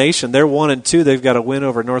 16th in the nation. They're 1-2. They've got a win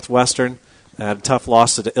over Northwestern. A tough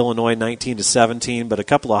loss to Illinois, 19-17. But a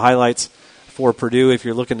couple of highlights for Purdue if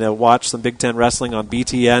you're looking to watch some Big Ten wrestling on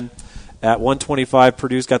BTN. At 125,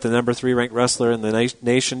 Purdue's got the number 3 ranked wrestler in the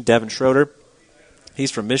nation, Devin Schroeder.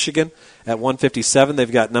 He's from Michigan. At 157,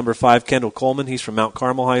 they've got number 5, Kendall Coleman. He's from Mount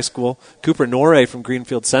Carmel High School. Cooper Norrie from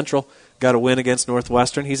Greenfield Central got a win against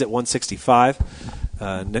Northwestern. He's at 165.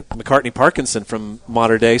 McCartney Parkinson from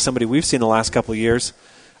Mater Dei, somebody we've seen the last couple of years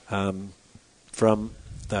from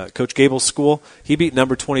Coach Gable's school. He beat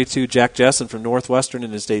number 22, Jack Jessen from Northwestern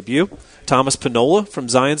in his debut. Thomas Pinola from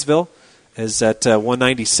Zionsville is at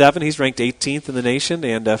 197. He's ranked 18th in the nation.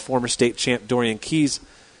 And former state champ Dorian Keys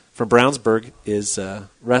from Brownsburg is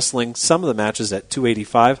wrestling some of the matches at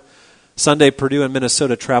 285. Sunday, Purdue and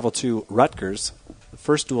Minnesota travel to Rutgers. The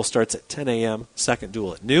first duel starts at 10 a.m., second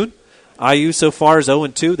duel at noon. IU so far is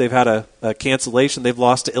 0-2. They've had a cancellation. They've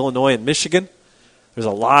lost to Illinois and Michigan. There's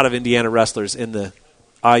a lot of Indiana wrestlers in the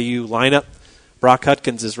IU lineup. Brock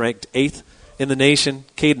Hutkins is ranked 8th in the nation.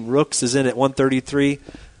 Caden Rooks is in at 133.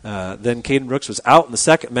 Then Caden Rooks was out in the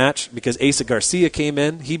second match because Asa Garcia came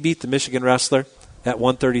in. He beat the Michigan wrestler At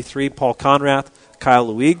 133, Paul Conrath, Kyle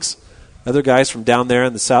Luigs. Other guys from down there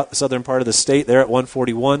in the southern part of the state, they're at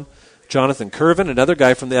 141. Jonathan Curvin, another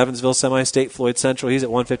guy from the Evansville Semi-State, Floyd Central, he's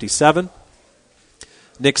at 157.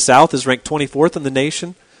 Nick South is ranked 24th in the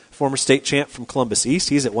nation, former state champ from Columbus East.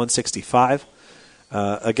 He's at 165.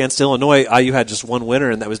 Against Illinois, IU had just one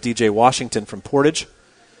winner, and that was DJ Washington from Portage.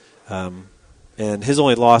 And his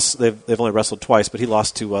only loss, they've only wrestled twice, but he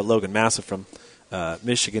lost to Logan Massa from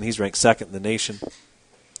Michigan. He's ranked second in the nation.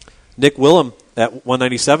 Nick Willem at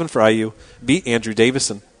 197 for IU beat Andrew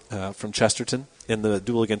Davison from Chesterton in the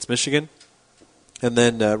duel against Michigan. And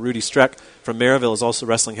then Rudy Streck from Maryville is also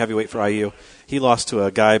wrestling heavyweight for IU. He lost to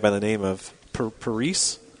a guy by the name of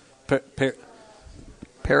Paris?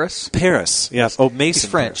 Paris? Paris, yes. Oh, Mason. He's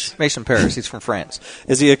French. Paris. Mason Paris. He's from France.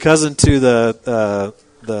 Is he a cousin to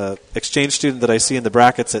the exchange student that I see in the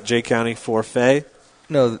brackets at Jay County for Fay?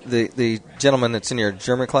 No, the gentleman that's in your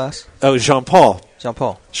German class. Oh, Jean-Paul.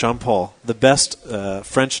 Jean-Paul. The best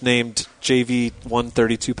French-named JV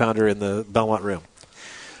 132-pounder in the Belmont room.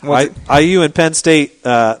 IU and Penn State.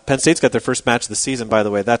 Penn State's got their first match of the season, by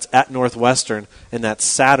the way. That's at Northwestern, and that's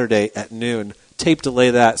Saturday at noon. Tape delay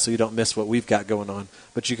that so you don't miss what we've got going on,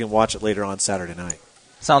 but you can watch it later on Saturday night.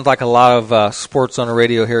 Sounds like a lot of sports on the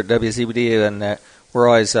radio here at WZBD, and we're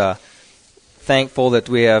always thankful that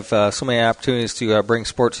we have so many opportunities to bring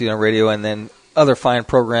sports to you on radio, and then other fine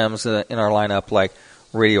programs in our lineup like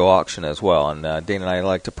Radio Auction as well. And Dana and I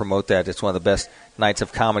like to promote that. It's one of the best nights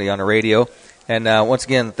of comedy on the radio. And once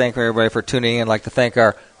again, thank everybody for tuning in. I'd like to thank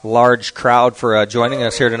our large crowd for joining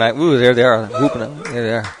us here tonight. Ooh, there they are, whooping it. There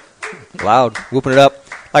they are. Loud, whooping it up.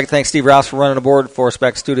 I'd like to thank Steve Rouse for running the board for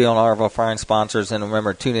Spec Studio and all of our fine sponsors. And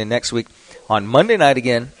remember, tune in next week on Monday night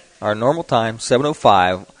again, our normal time,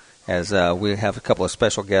 7:05, as we have a couple of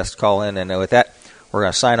special guests call in. And with that, we're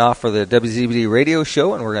going to sign off for the WZBD radio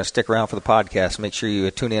show, and we're going to stick around for the podcast. Make sure you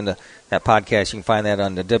tune in to that podcast. You can find that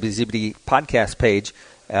on the WZBD podcast page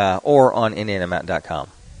or on IndianaMountain.com.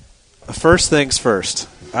 First things first,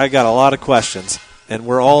 I got a lot of questions, and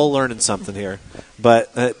we're all learning something here.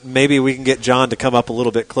 But maybe we can get John to come up a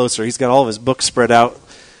little bit closer. He's got all of his books spread out.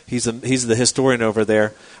 He's the historian over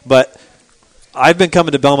there. But I've been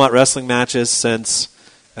coming to Belmont wrestling matches since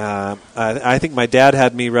I think my dad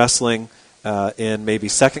had me wrestling in maybe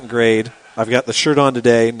second grade. I've got the shirt on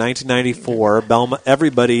today, 1994. Belmont,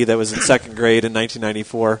 everybody that was in second grade in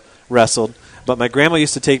 1994 wrestled. But my grandma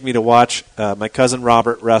used to take me to watch my cousin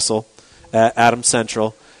Robert wrestle at Adams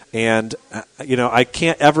Central. And, I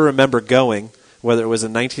can't ever remember going, whether it was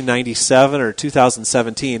in 1997 or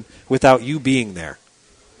 2017, without you being there.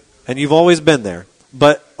 And you've always been there.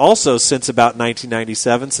 But also since about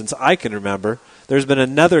 1997, since I can remember, there's been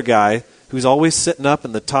another guy who's always sitting up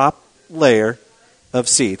in the top layer of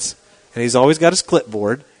seats. And he's always got his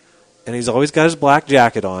clipboard. And he's always got his black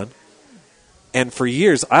jacket on. And for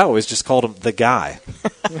years, I always just called him the guy.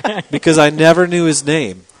 Because I never knew his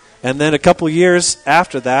name. And then a couple years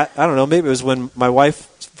after that, I don't know, maybe it was when my wife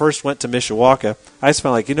first went to Mishawaka, I just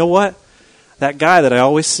felt like, you know what? That guy that I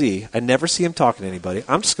always see, I never see him talking to anybody.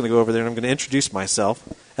 I'm just going to go over there and I'm going to introduce myself.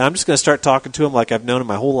 And I'm just going to start talking to him like I've known him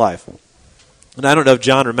my whole life. And I don't know if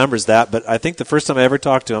John remembers that, but I think the first time I ever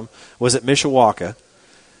talked to him was at Mishawaka,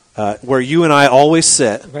 where you and I always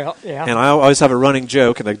sit. Well, yeah. And I always have a running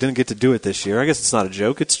joke, and I didn't get to do it this year. I guess it's not a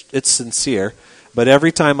joke. It's sincere. But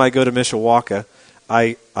every time I go to Mishawaka,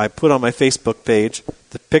 I put on my Facebook page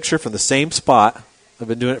the picture from the same spot. I've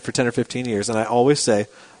been doing it for 10 or 15 years, and I always say,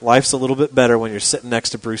 life's a little bit better when you're sitting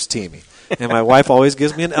next to Bruce Teamy. And my wife always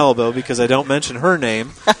gives me an elbow because I don't mention her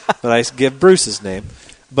name, but I give Bruce's name.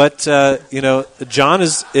 But, John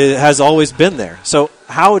has always been there. So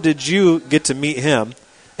how did you get to meet him?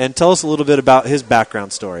 And tell us a little bit about his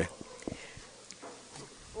background story.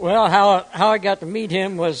 Well, how I got to meet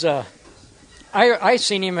him was I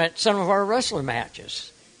seen him at some of our wrestling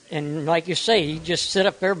matches. And like you say, he'd just sit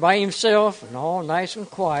up there by himself and all nice and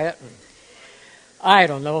quiet. And I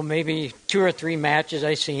don't know, maybe 2 or 3 matches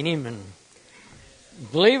I seen him. And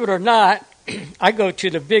believe it or not, I go to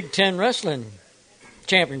the Big Ten Wrestling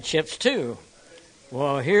Championships too.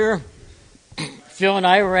 Well, here, Phil and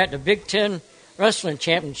I were at the Big Ten Wrestling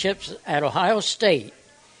Championships at Ohio State.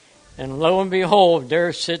 And lo and behold,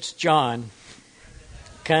 there sits John,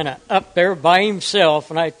 kind of up there by himself.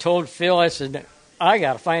 And I told Phil, I said, I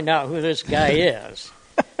got to find out who this guy is.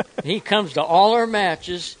 He comes to all our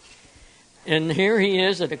matches, and here he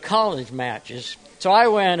is at the college matches. So I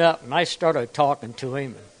went up and I started talking to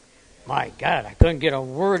him. And my God, I couldn't get a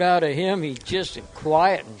word out of him. He's just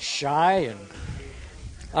quiet and shy. And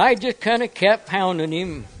I just kind of kept hounding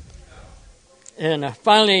him. And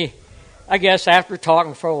finally, I guess after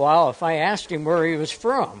talking for a while, if I asked him where he was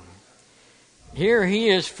from, here he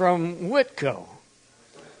is from Whitco.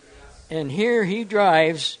 And here he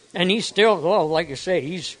drives, and he's still, well, like I say,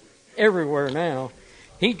 he's everywhere now.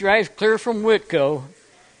 He drives clear from Whitco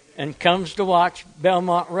and comes to watch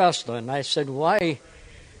Belmont wrestling. I said, why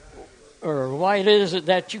is it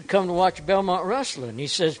that you come to watch Belmont wrestling? He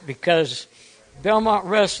says, because Belmont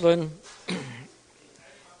wrestling,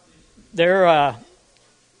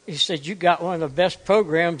 he said, you got one of the best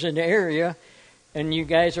programs in the area, and you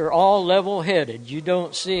guys are all level-headed. You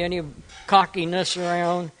don't see any cockiness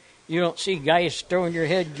around. You don't see guys throwing your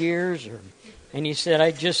headgears. And he said,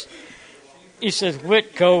 he says,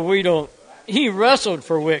 Whitco, he wrestled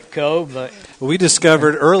for Whitco, but... We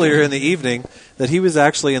discovered earlier in the evening that he was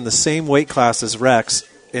actually in the same weight class as Rex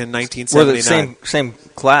in 1979. We're the same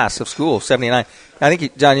class of school, 79. I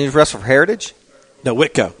think, John, you wrestled for Heritage? No,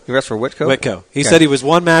 Whitco. You wrestled for Whitco? Whitco. He said he was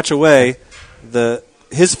one match away.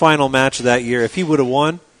 His final match of that year, if he would have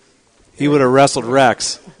won, he would have wrestled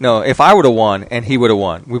Rex. No, if I would have won and he would have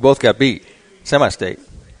won, we both got beat. Semi-state.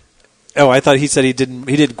 Oh, I thought he said he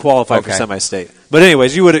didn't qualify for semi-state. But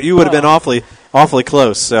anyways, you would have been awfully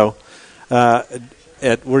close. So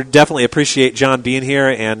we definitely appreciate John being here,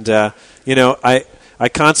 and I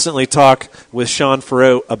constantly talk with Sean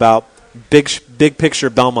Farrow about big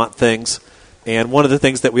picture Belmont things, and one of the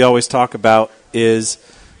things that we always talk about is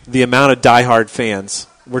the amount of diehard fans.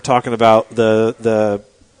 We're talking about the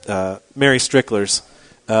Mary Stricklers,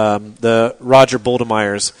 the Roger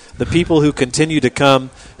Boldemeyers, the people who continue to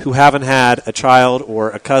come who haven't had a child or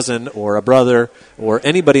a cousin or a brother or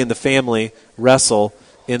anybody in the family wrestle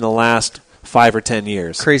in the last 5 or 10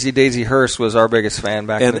 years. Crazy Daisy Hurst was our biggest fan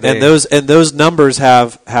back in the day. And those numbers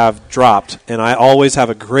have dropped, and I always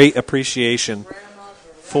have a great appreciation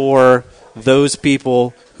for those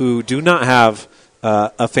people who do not have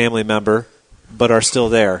a family member but are still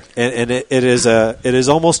there. And it is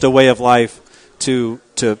almost a way of life to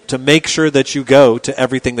make sure that you go to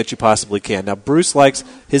everything that you possibly can. Now, Bruce likes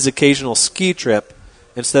his occasional ski trip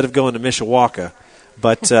instead of going to Mishawaka,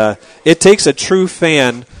 but it takes a true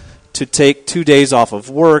fan to take 2 days off of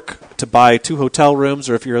work, to buy 2 hotel rooms,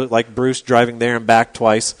 or if you're like Bruce, driving there and back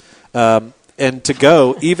twice, and to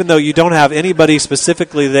go, even though you don't have anybody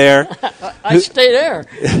specifically there. I stay there.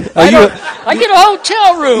 I get a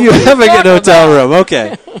hotel room. You have a good hotel room.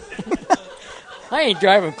 Okay. I ain't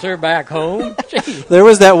driving clear back home. There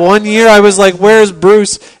was that one year I was like, where's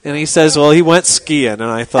Bruce? And he says, well, he went skiing. And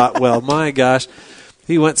I thought, well, my gosh,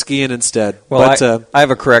 he went skiing instead. Well, but, I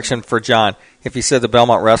have a correction for John. If he said the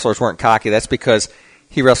Belmont wrestlers weren't cocky, that's because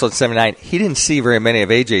he wrestled in 79. He didn't see very many of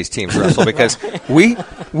AJ's teams wrestle because we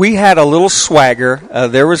had a little swagger.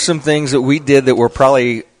 There were some things that we did that were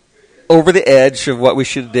probably over the edge of what we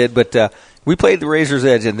should have did, but we played the razor's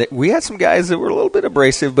edge, and we had some guys that were a little bit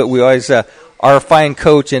abrasive, but we always our fine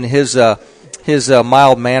coach and his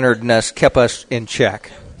mild-manneredness kept us in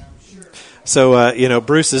check. So,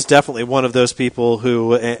 Bruce is definitely one of those people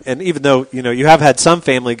who, and even though, you have had some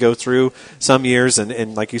family go through some years,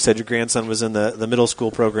 and like you said, your grandson was in the middle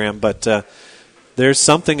school program, but there's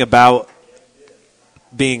something about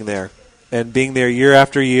being there, and being there year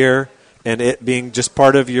after year, and it being just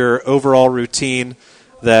part of your overall routine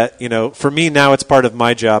that, for me now it's part of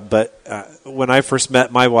my job, but when I first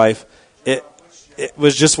met my wife, it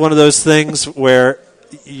was just one of those things where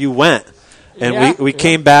you went, and we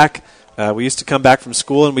came back. We used to come back from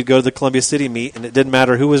school, and we'd go to the Columbia City meet, and it didn't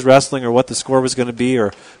matter who was wrestling or what the score was going to be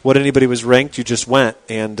or what anybody was ranked. You just went,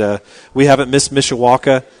 and we haven't missed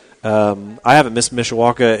Mishawaka. I haven't missed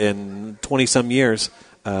Mishawaka in 20-some years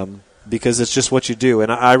because it's just what you do,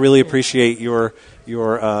 and I really appreciate your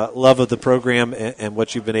love of the program and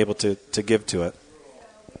what you've been able to give to it.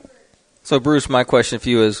 So, Bruce, my question for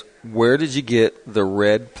you is, where did you get the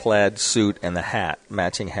red plaid suit and the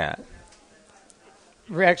matching hat?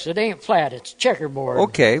 Rex, it ain't plaid, it's checkerboard.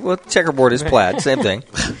 Okay, well, checkerboard is plaid, same thing.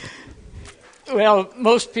 Well,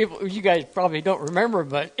 most people, you guys probably don't remember,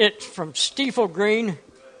 but it's from Stiefel Green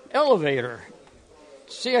Elevator.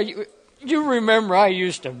 See, you remember I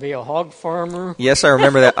used to be a hog farmer? Yes, I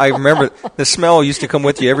remember that. I remember the smell used to come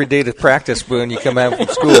with you every day to practice when you come out from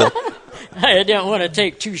school. I didn't want to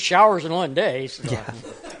take 2 showers in one day. So.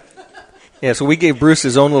 Yeah, so we gave Bruce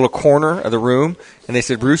his own little corner of the room, and they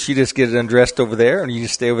said, Bruce, you just get undressed over there, and you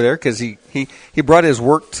just stay over there, because he brought his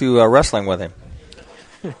work to wrestling with him.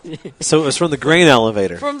 So it was from the grain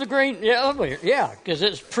elevator. From the grain elevator, yeah, because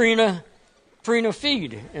it's Prina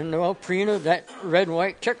feed. And, Prina, that red and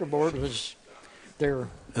white checkerboard was there.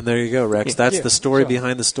 And there you go, Rex. That's the story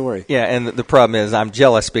behind the story. Yeah, and the problem is I'm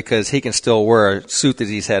jealous because he can still wear a suit that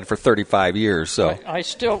he's had for 35 years. So I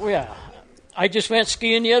still, I just went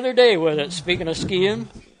skiing the other day with it. Speaking of skiing,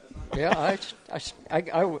 yeah, I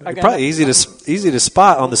got probably easy to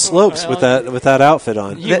spot on the slopes with that outfit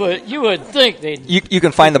on. You would think they'd. You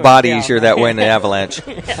can find the body easier that way in the avalanche.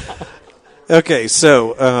 Yeah. Okay,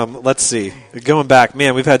 so let's see. Going back,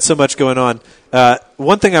 man, we've had so much going on.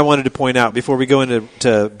 One thing I wanted to point out before we go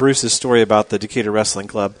into Bruce's story about the Decatur Wrestling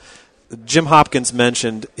Club, Jim Hopkins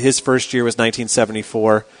mentioned his first year was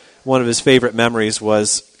 1974. One of his favorite memories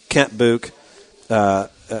was Kent Book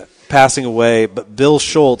passing away, but Bill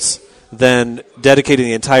Schultz then dedicating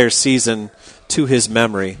the entire season to his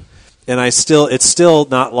memory. And it's still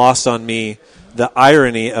not lost on me the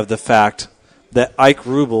irony of the fact that Ike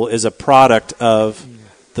Rubel is a product of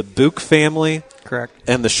the Book family, correct,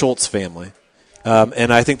 and the Schultz family.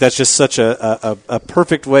 And I think that's just such a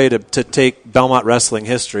perfect way to take Belmont wrestling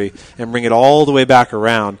history and bring it all the way back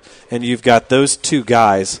around. And you've got those two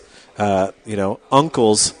guys,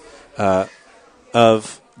 uncles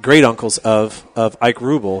great uncles of Ike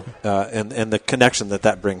Rubel, and the connection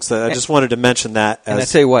that brings. So I just wanted to mention that. And I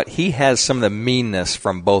tell you what, he has some of the meanness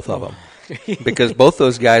from both of them. Because both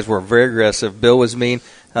those guys were very aggressive. Bill was mean.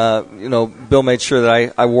 Bill made sure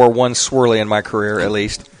that I wore one swirly in my career at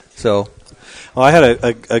least. So, well, I had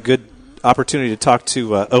a good opportunity to talk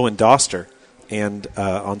to Owen Doster and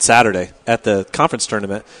on Saturday at the conference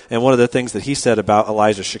tournament. And one of the things that he said about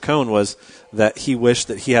Elijah Chacon was that he wished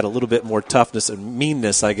that he had a little bit more toughness and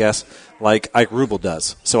meanness, I guess, like Ike Rubel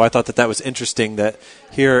does. So I thought that was interesting that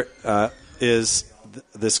here is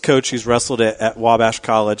this coach who's wrestled at Wabash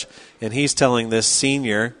College, and he's telling this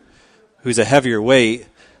senior who's a heavier weight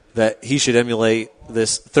that he should emulate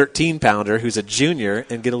this 13-pounder who's a junior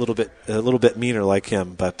and get a little bit meaner like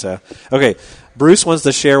him. But okay, Bruce wants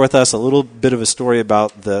to share with us a little bit of a story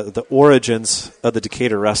about the origins of the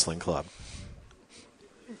Decatur Wrestling Club.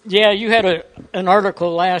 Yeah, you had an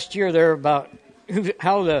article last year there about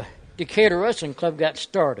how the Decatur Wrestling Club got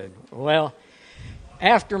started. Well,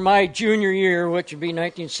 after my junior year, which would be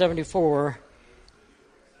 1974,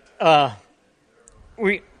 Phil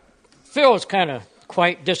was kind of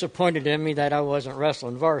quite disappointed in me that I wasn't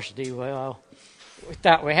wrestling varsity. Well, we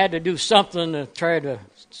thought we had to do something to try to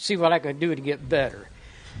see what I could do to get better.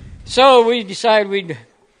 So we decided we'd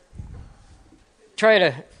try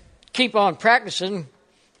to keep on practicing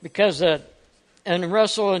and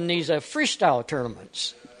wrestle in these freestyle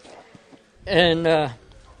tournaments. And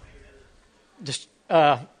to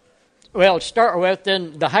start with,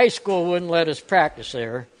 then the high school wouldn't let us practice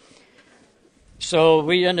there. So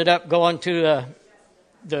we ended up going to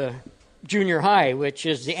the junior high, which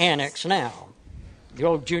is the annex now, the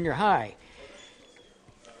old junior high.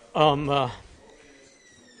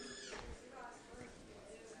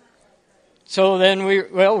 So then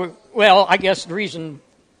I guess the reason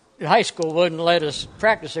the high school wouldn't let us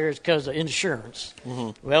practice there is because of insurance.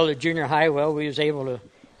 Mm-hmm. Well, the junior high, we was able to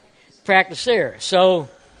practice there. So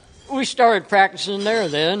we started practicing there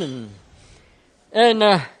then, and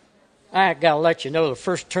I got to let you know, the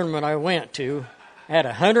first tournament I went to, I had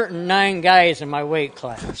 109 guys in my weight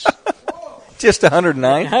class. Just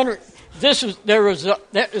 109? That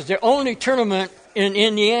was the only tournament in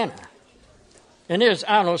Indiana. And it was,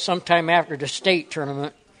 sometime after the state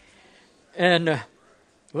tournament. And,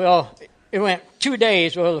 it went 2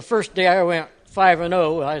 days. Well, the first day I went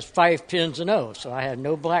 5-0. I was 5 pins and 0, so I had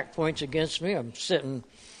no black points against me. I'm sitting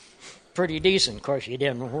pretty decent. Of course, you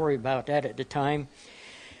didn't worry about that at the time.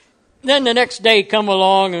 Then the next day come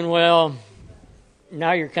along, and,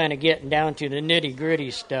 now you're kind of getting down to the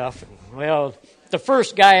nitty-gritty stuff. Well, the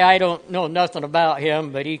first guy, I don't know nothing about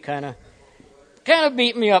him, but he kind of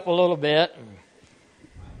beat me up a little bit.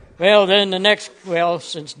 Well, then the next,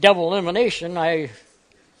 since double elimination, I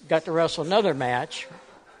got to wrestle another match.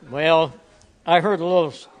 Well, I heard a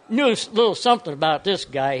little something about this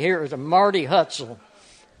guy here. It was a Marty Hutzel,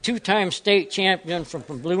 2-time state champion from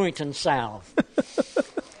Bloomington South.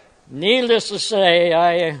 Needless to say,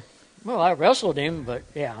 I wrestled him, but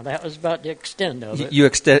yeah, that was about the extent of it. You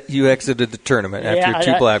exited the tournament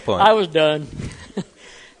after 2 black points. I was done.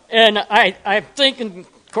 And I'm thinking,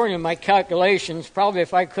 according to my calculations, probably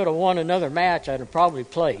if I could have won another match, I'd have probably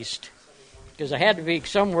placed. Because I had to be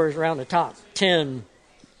somewhere around the top 10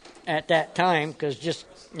 at that time, because just,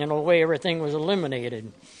 the way everything was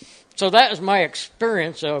eliminated. So that was my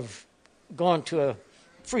experience of going to a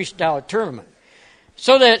freestyle tournament.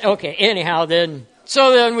 So then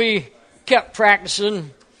we kept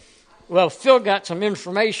practicing. Well, Phil got some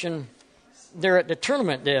information there at the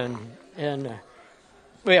tournament then. And,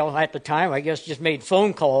 at the time, I guess just made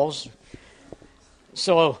phone calls.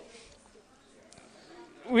 So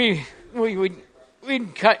we'd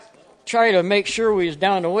try to make sure we was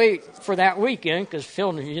down to weight for that weekend because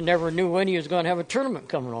Phil, you never knew when he was going to have a tournament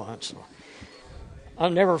coming on. So I'll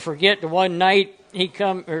never forget the one night he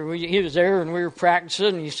was there and we were practicing,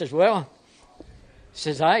 and he says, well,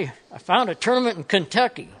 I found a tournament in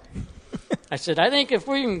Kentucky. I said, I think if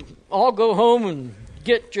we can all go home and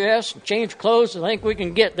get dressed and change clothes, I think we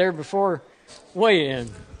can get there before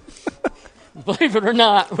weigh-in. Believe it or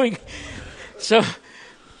not, so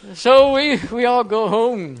we all go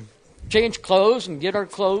home and change clothes and get our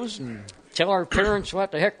clothes and tell our parents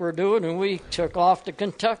what the heck we're doing, and we took off to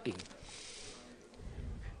Kentucky.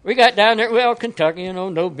 We got down there, well, Kentucky,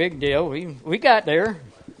 no big deal. We got there,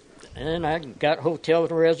 and I got hotel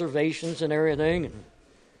reservations and everything.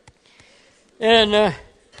 And of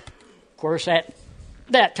course, at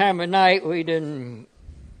that time of night,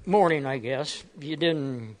 morning, I guess, you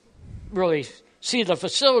didn't really see the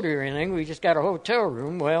facility or anything. We just got a hotel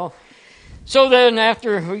room. Well, so then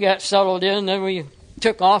after we got settled in, then we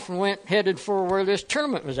took off and headed for where this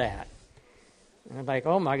tournament was at. And I'm like,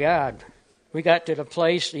 oh, my God. We got to the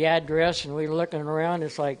place, the address, and we were looking around.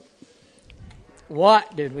 It's like,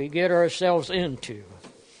 what did we get ourselves into?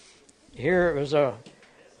 Here it was a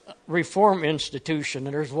reform institution,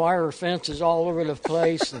 and there's wire fences all over the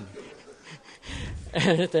place.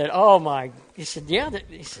 And I thought, oh, my. He said, yeah,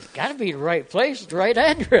 it's got to be the right place, the right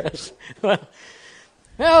address.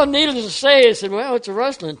 Well, needless to say, I said, well, it's a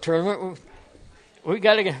wrestling tournament. We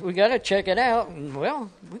got to check it out. And,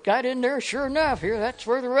 well, we got in there, sure enough. That's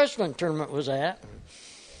where the wrestling tournament was at.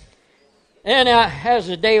 And as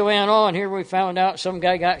the day went on, here we found out some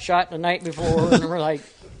guy got shot the night before, and we're like,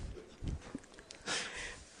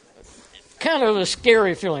 kind of a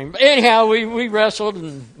scary feeling. But anyhow, we wrestled,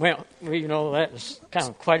 and, well, that was kind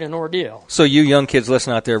of quite an ordeal. So you young kids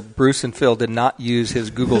listen out there, Bruce and Phil did not use his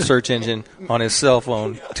Google search engine on his cell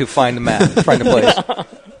phone to find the map, find the place.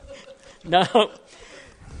 No.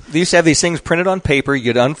 They used to have these things printed on paper.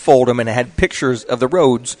 You'd unfold them, and it had pictures of the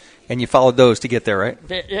roads, and you followed those to get there, right?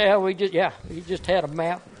 Yeah, we just had a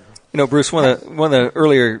map. Bruce, one of the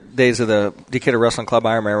earlier days of the Decatur Wrestling Club,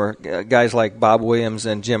 I remember guys like Bob Williams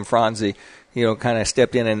and Jim Franzi, kind of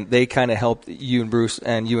stepped in, and they kind of helped you and Bruce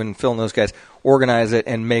and you and Phil and those guys organize it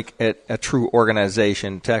and make it a true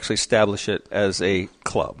organization to actually establish it as a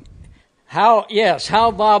club. How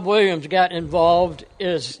Bob Williams got involved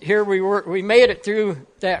is here we made it through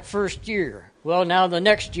that first year. Well, now the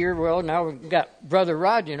next year, now we've got Brother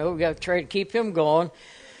Rod, we got to try to keep him going.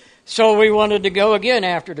 So we wanted to go again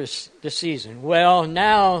after the season. Well,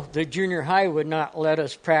 now the junior high would not let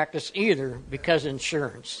us practice either because of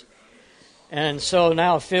insurance. And so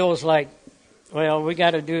now Phil's like, well, we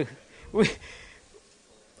got to do...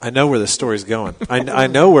 I know where the story's going. I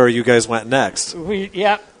know where you guys went next.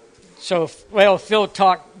 So, well, Phil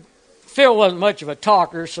wasn't much of a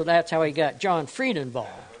talker, so that's how he got John Freed involved.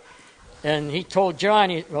 And he told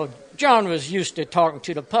John, John was used to talking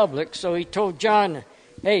to the public, so he told John,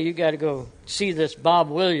 hey, you got to go see this Bob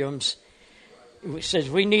Williams. He says,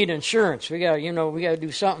 we need insurance. We got to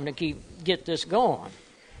do something to get this going.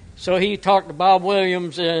 So he talked to Bob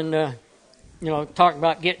Williams and, talked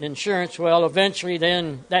about getting insurance. Well, eventually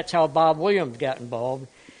then that's how Bob Williams got involved,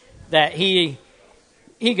 that he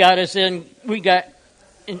got us in.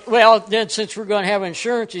 Then since we're going to have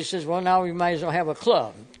insurance, he says, well, now we might as well have a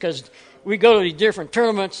club. Because we go to these different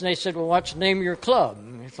tournaments, and they said, well, what's the name of your club?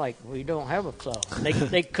 And it's like, we don't have a club.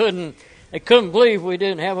 They couldn't believe we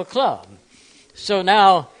didn't have a club. So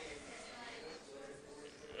now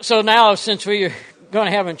since we're going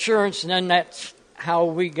to have insurance, and then that's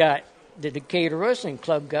how the Decatur Wrestling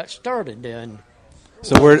Club got started then.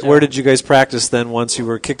 So where did you guys practice then once you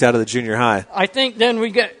were kicked out of the junior high? I think then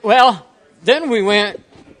we went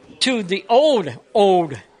to the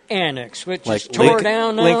old annex, which is tore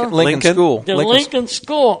down now. Lincoln School. The Lincoln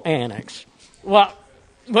School annex. Well,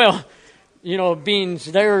 being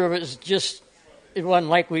there, it wasn't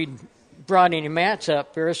like we brought any mats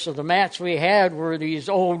up here, so the mats we had were these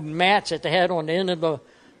old mats that they had on the end of the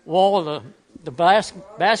wall of the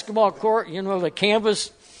basketball court, the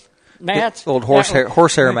canvas mats. The old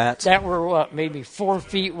horsehair mats. That were, maybe 4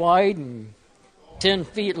 feet wide and 10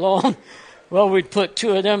 feet long. Well, we'd put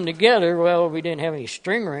two of them together. Well, we didn't have any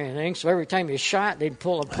string or anything, so every time you shot, they'd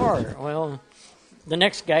pull apart. Well, the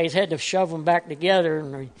next guys had to shove them back together,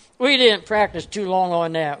 and we didn't practice too long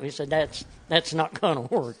on that. We said, that's not going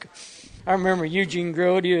to work. I remember Eugene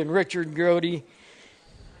Grody and Richard Grody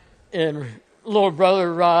and little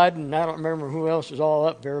brother Rod, and I don't remember who else was all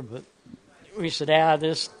up there, but we said,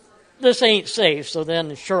 this ain't safe. So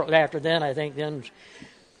then shortly after then, I think then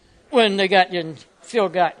when Phil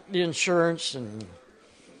got the insurance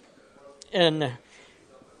and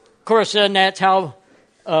of course, then that's how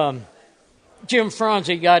Jim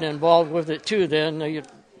Franzi got involved with it too. Then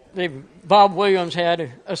Bob Williams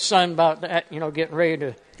had a son about that, getting ready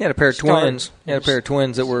to. He had a pair of twins. He had a pair of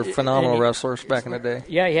twins that were phenomenal wrestlers back in the day.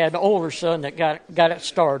 Yeah, he had an older son that got it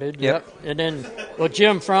started. Yep. And then,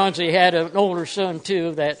 Jim Franzi had an older son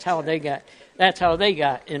too. That's how they got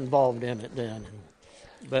involved in it then.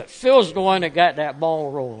 But Phil's the one that got that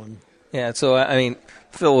ball rolling. Yeah. So I mean,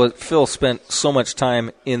 Phil spent so much time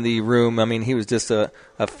in the room. I mean, he was just a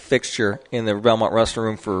fixture in the Belmont wrestling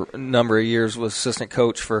room for a number of years. Was assistant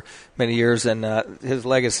coach for many years, and his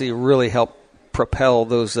legacy really helped propel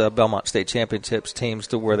those Belmont State Championships teams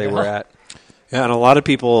to where they were at. Yeah, and a lot of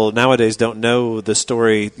people nowadays don't know the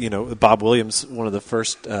story. Bob Williams, one of the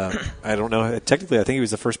first, I don't know, technically I think he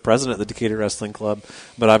was the first president of the Decatur Wrestling Club,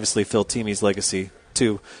 but obviously Phil Teamy's legacy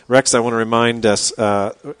too. Rex, I want to remind us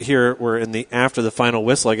here we're in the after the final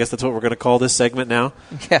whistle. I guess that's what we're going to call this segment now.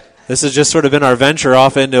 Yeah. This has just sort of been our venture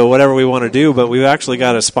off into whatever we want to do, but we've actually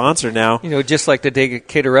got a sponsor now. Just like the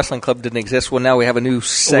Decatur Wrestling Club didn't exist, well, now we have a new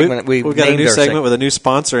segment. We've got a new segment with a new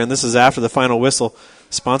sponsor, and this is after the final whistle,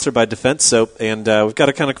 sponsored by Defense Soap. And we've got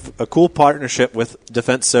a cool partnership with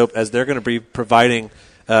Defense Soap as they're going to be providing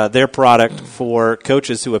their product for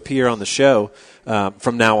coaches who appear on the show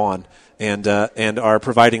from now on, and are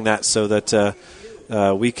providing that so that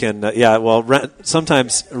we can,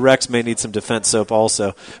 sometimes Rex may need some Defense Soap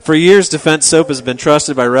also. For years, Defense Soap has been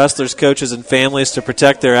trusted by wrestlers, coaches, and families to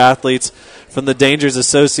protect their athletes from the dangers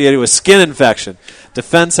associated with skin infection.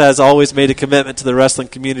 Defense has always made a commitment to the wrestling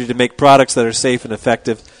community to make products that are safe and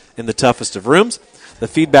effective in the toughest of rooms. The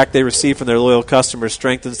feedback they receive from their loyal customers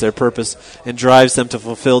strengthens their purpose and drives them to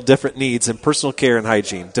fulfill different needs in personal care and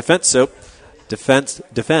hygiene. Defense Soap.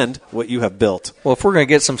 Defend what you have built. Well, if we're going to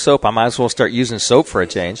get some soap, I might as well start using soap for a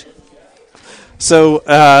change. So,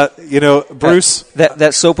 Bruce...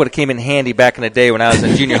 That soap would have came in handy back in the day when I was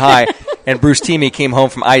in junior high, and Bruce Teamy came home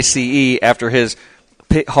from ICE after his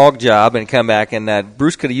hog job and come back, and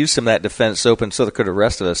Bruce could have used some of that Defense Soap, and so could the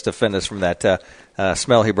rest of us defend us from that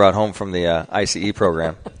smell he brought home from the ICE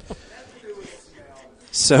program.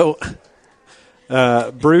 So...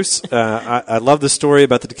 Bruce, I love the story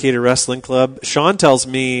about the Decatur Wrestling Club. Sean tells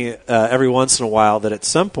me every once in a while that at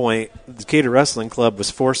some point the Decatur Wrestling Club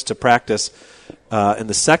was forced to practice in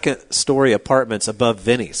the second-story apartments above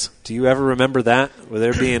Vinny's. Do you ever remember that? Were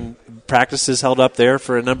there being practices held up there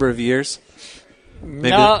for a number of years?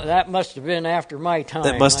 Maybe no, that must have been after my time.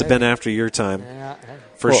 That must have been after your time,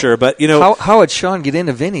 for sure. But how would Sean get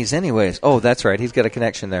into Vinny's anyways? Oh, that's right, he's got a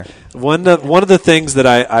connection there. One of the things that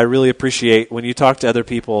I really appreciate when you talk to other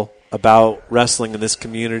people about wrestling in this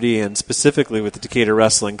community, and specifically with the Decatur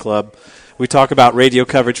Wrestling Club, we talk about radio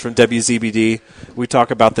coverage from WZBD. We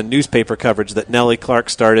talk about the newspaper coverage that Nellie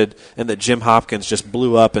Clark started and that Jim Hopkins just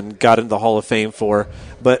blew up and got into the Hall of Fame for.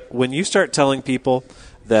 But when you start telling people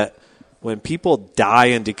that when people die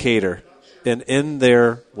in Decatur and in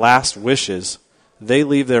their last wishes, they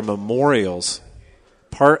leave their memorials,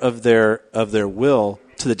 part of their will,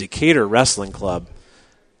 to the Decatur Wrestling Club,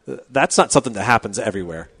 that's not something that happens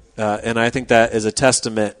everywhere. And I think that is a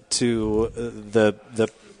testament to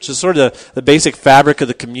just sort of the basic fabric of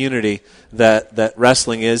the community that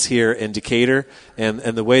wrestling is here in Decatur, and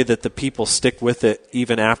the way that the people stick with it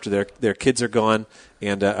even after their kids are gone.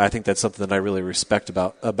 And I think that's something that I really respect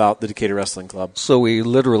about the Decatur Wrestling Club. So we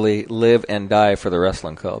literally live and die for the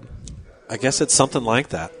wrestling club. I guess it's something like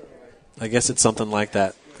that.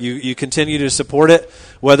 You continue to support it,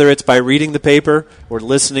 whether it's by reading the paper or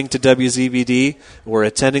listening to WZBD or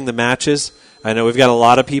attending the matches. I know we've got a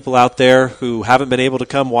lot of people out there who haven't been able to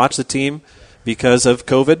come watch the team because of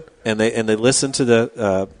COVID, and they listen to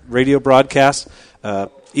the radio broadcast.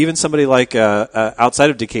 Even somebody like outside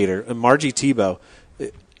of Decatur, Margie Tebow,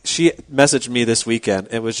 she messaged me this weekend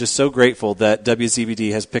and was just so grateful that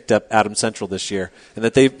WZBD has picked up Adams Central this year, and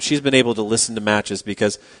that she's been able to listen to matches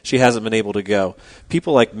because she hasn't been able to go.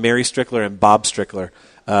 People like Mary Strickler and Bob Strickler,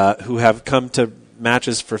 who have come to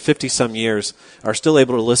matches for 50-some years, are still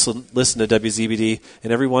able to listen to WZBD,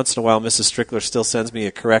 and every once in a while Mrs. Strickler still sends me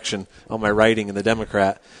a correction on my writing in the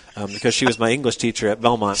Democrat because she was my English teacher at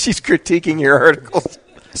Belmont. She's critiquing your articles.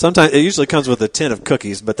 Sometimes it usually comes with a tin of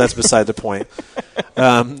cookies, but that's beside the point.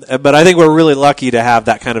 But I think we're really lucky to have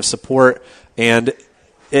that kind of support, and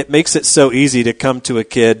it makes it so easy to come to a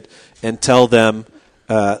kid and tell them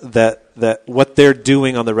that what they're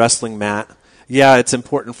doing on the wrestling mat, yeah, it's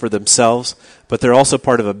important for themselves, but they're also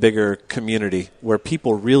part of a bigger community where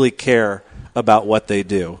people really care about what they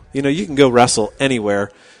do. You can go wrestle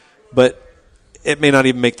anywhere, but it may not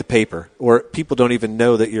even make the paper, or people don't even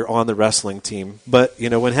know that you're on the wrestling team. But,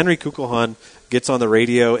 when Henry Kukulhan gets on the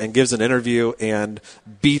radio and gives an interview and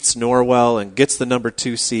beats Norwell and gets the number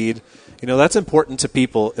 2 seed, that's important to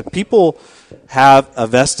people. If people have a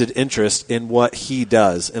vested interest in what he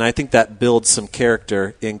does, and I think that builds some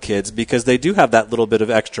character in kids because they do have that little bit of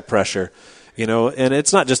extra pressure, and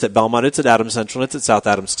it's not just at Belmont, it's at Adams Central, it's at South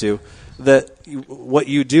Adams too, that what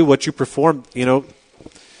you do, what you perform,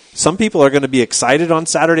 some people are going to be excited on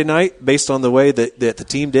Saturday night based on the way that the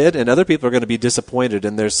team did, and other people are going to be disappointed.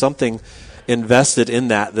 And there's something invested in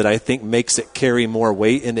that I think makes it carry more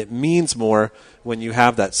weight, and it means more when you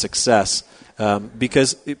have that success.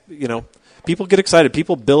 Because, people get excited.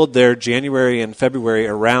 People build their January and February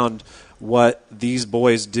around what these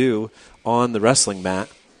boys do on the wrestling mat,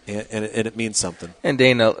 and it means something. And,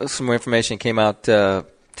 Dane, some more information came out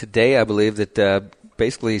today, I believe, that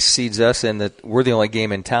basically seeds us in that we're the only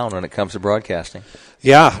game in town when it comes to broadcasting.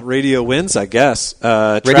 Yeah, radio wins, I guess.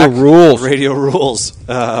 Radio rules. Radio rules.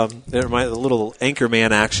 There might a little Anchorman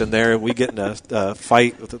action there. We get in a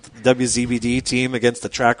fight with the WZBD team against the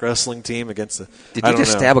track wrestling team against the. Did you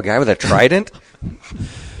just stab a guy with a trident?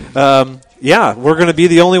 Yeah, we're going to be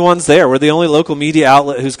the only ones there. We're the only local media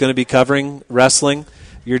outlet who's going to be covering wrestling.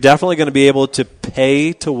 You're definitely going to be able to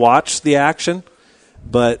pay to watch the action,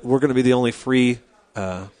 but we're going to be the only free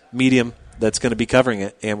medium that's going to be covering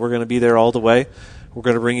it, and we're going to be there all the way. We're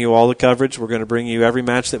going to bring you all the coverage. We're going to bring you every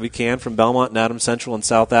match that we can from Belmont and Adams Central and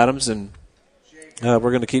South Adams, and we're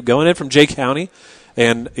going to keep going in from Jay County.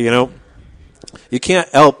 And, you can't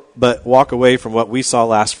help but walk away from what we saw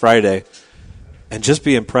last Friday and just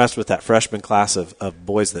be impressed with that freshman class of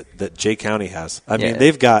boys that Jay County has. I mean,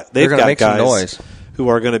 they've got guys who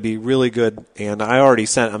are going to be really good, and I already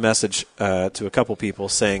sent a message to a couple people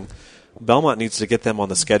saying Belmont needs to get them on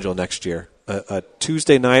the schedule next year. A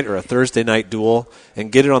Tuesday night or a Thursday night duel,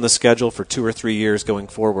 and get it on the schedule for 2 or 3 years going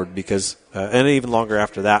forward, because and even longer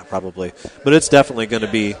after that probably. But it's definitely going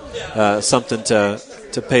to be something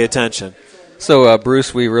to pay attention. So,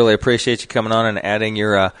 Bruce, we really appreciate you coming on and adding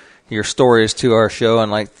your stories to our show,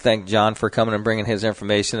 and I'd like to thank John for coming and bringing his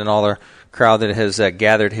information, and all our crowd that has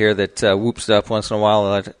gathered here that whoops up once in a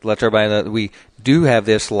while, and let everybody know that we do have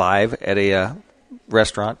this live at a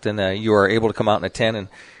restaurant, and you are able to come out and attend and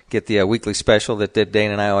get the weekly special that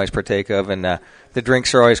Dane and I always partake of. And the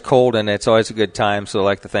drinks are always cold, and it's always a good time. So I'd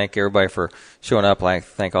like to thank everybody for showing up. I'd like to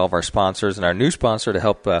thank all of our sponsors and our new sponsor to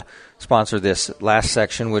help sponsor this last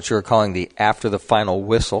section, which we're calling the After the Final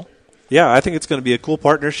Whistle. Yeah, I think it's going to be a cool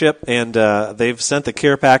partnership, and they've sent the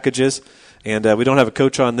care packages. And we don't have a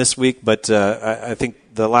coach on this week, but I think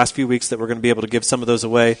the last few weeks that we're going to be able to give some of those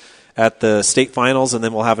away at the state finals, and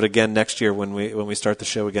then we'll have it again next year when we start the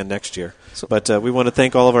show again next year. But we want to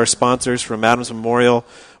thank all of our sponsors from Adams Memorial,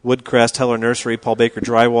 Woodcrest, Heller Nursery, Paul Baker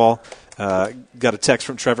Drywall. Got a text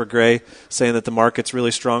from Trevor Gray saying that the market's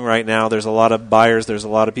really strong right now. There's a lot of buyers. There's a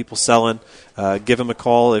lot of people selling. Give him a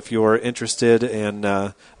call if you're interested in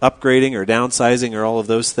upgrading or downsizing or all of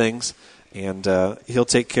those things, and he'll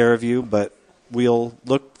take care of you. But we'll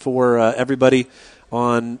look for everybody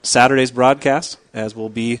on Saturday's broadcast, as we'll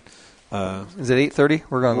be. Is it 8:30?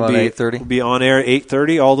 We're going to go at 8:30. We'll be on air at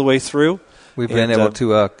 8:30 all the way through. We've been able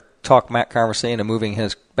to talk Matt Conversay into moving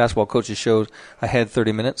his basketball coaches show ahead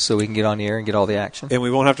 30 minutes so we can get on the air and get all the action. And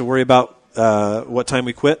we won't have to worry about what time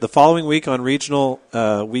we quit. The following week on regional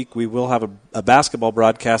week, we will have a basketball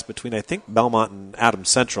broadcast between, I think, Belmont and Adams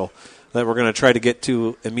Central that we're going to try to get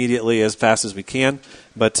to immediately as fast as we can.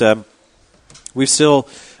 But we've still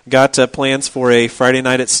got plans for a Friday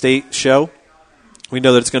night at State show. We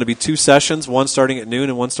know that it's going to be 2 sessions, one starting at noon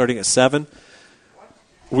and one starting at 7.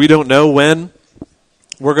 We don't know when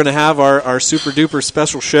we're going to have our super-duper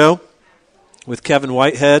special show with Kevin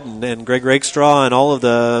Whitehead and Greg Rakestraw and all of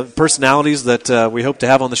the personalities that we hope to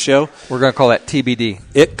have on the show. We're going to call that TBD.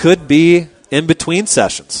 It could be in between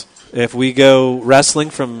sessions. If we go wrestling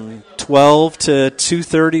from 12 to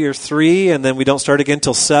 2:30 or 3, and then we don't start again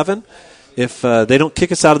until 7, if they don't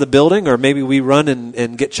kick us out of the building, or maybe we run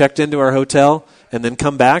and get checked into our hotel and then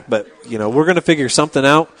come back. But, we're going to figure something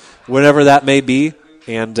out, whatever that may be,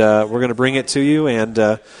 and we're going to bring it to you. And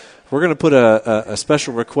we're going to put a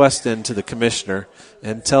special request into the commissioner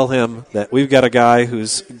and tell him that we've got a guy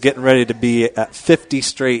who's getting ready to be at 50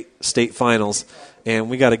 straight state finals, and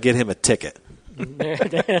we got to get him a ticket.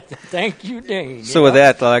 Thank you, Dane. So with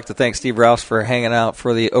that, I'd like to thank Steve Rouse for hanging out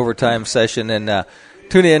for the overtime session, and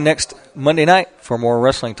tune in next Monday night for more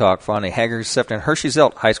wrestling talk on the Haggard, Sefton, Hershey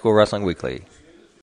Zelt High School Wrestling Weekly.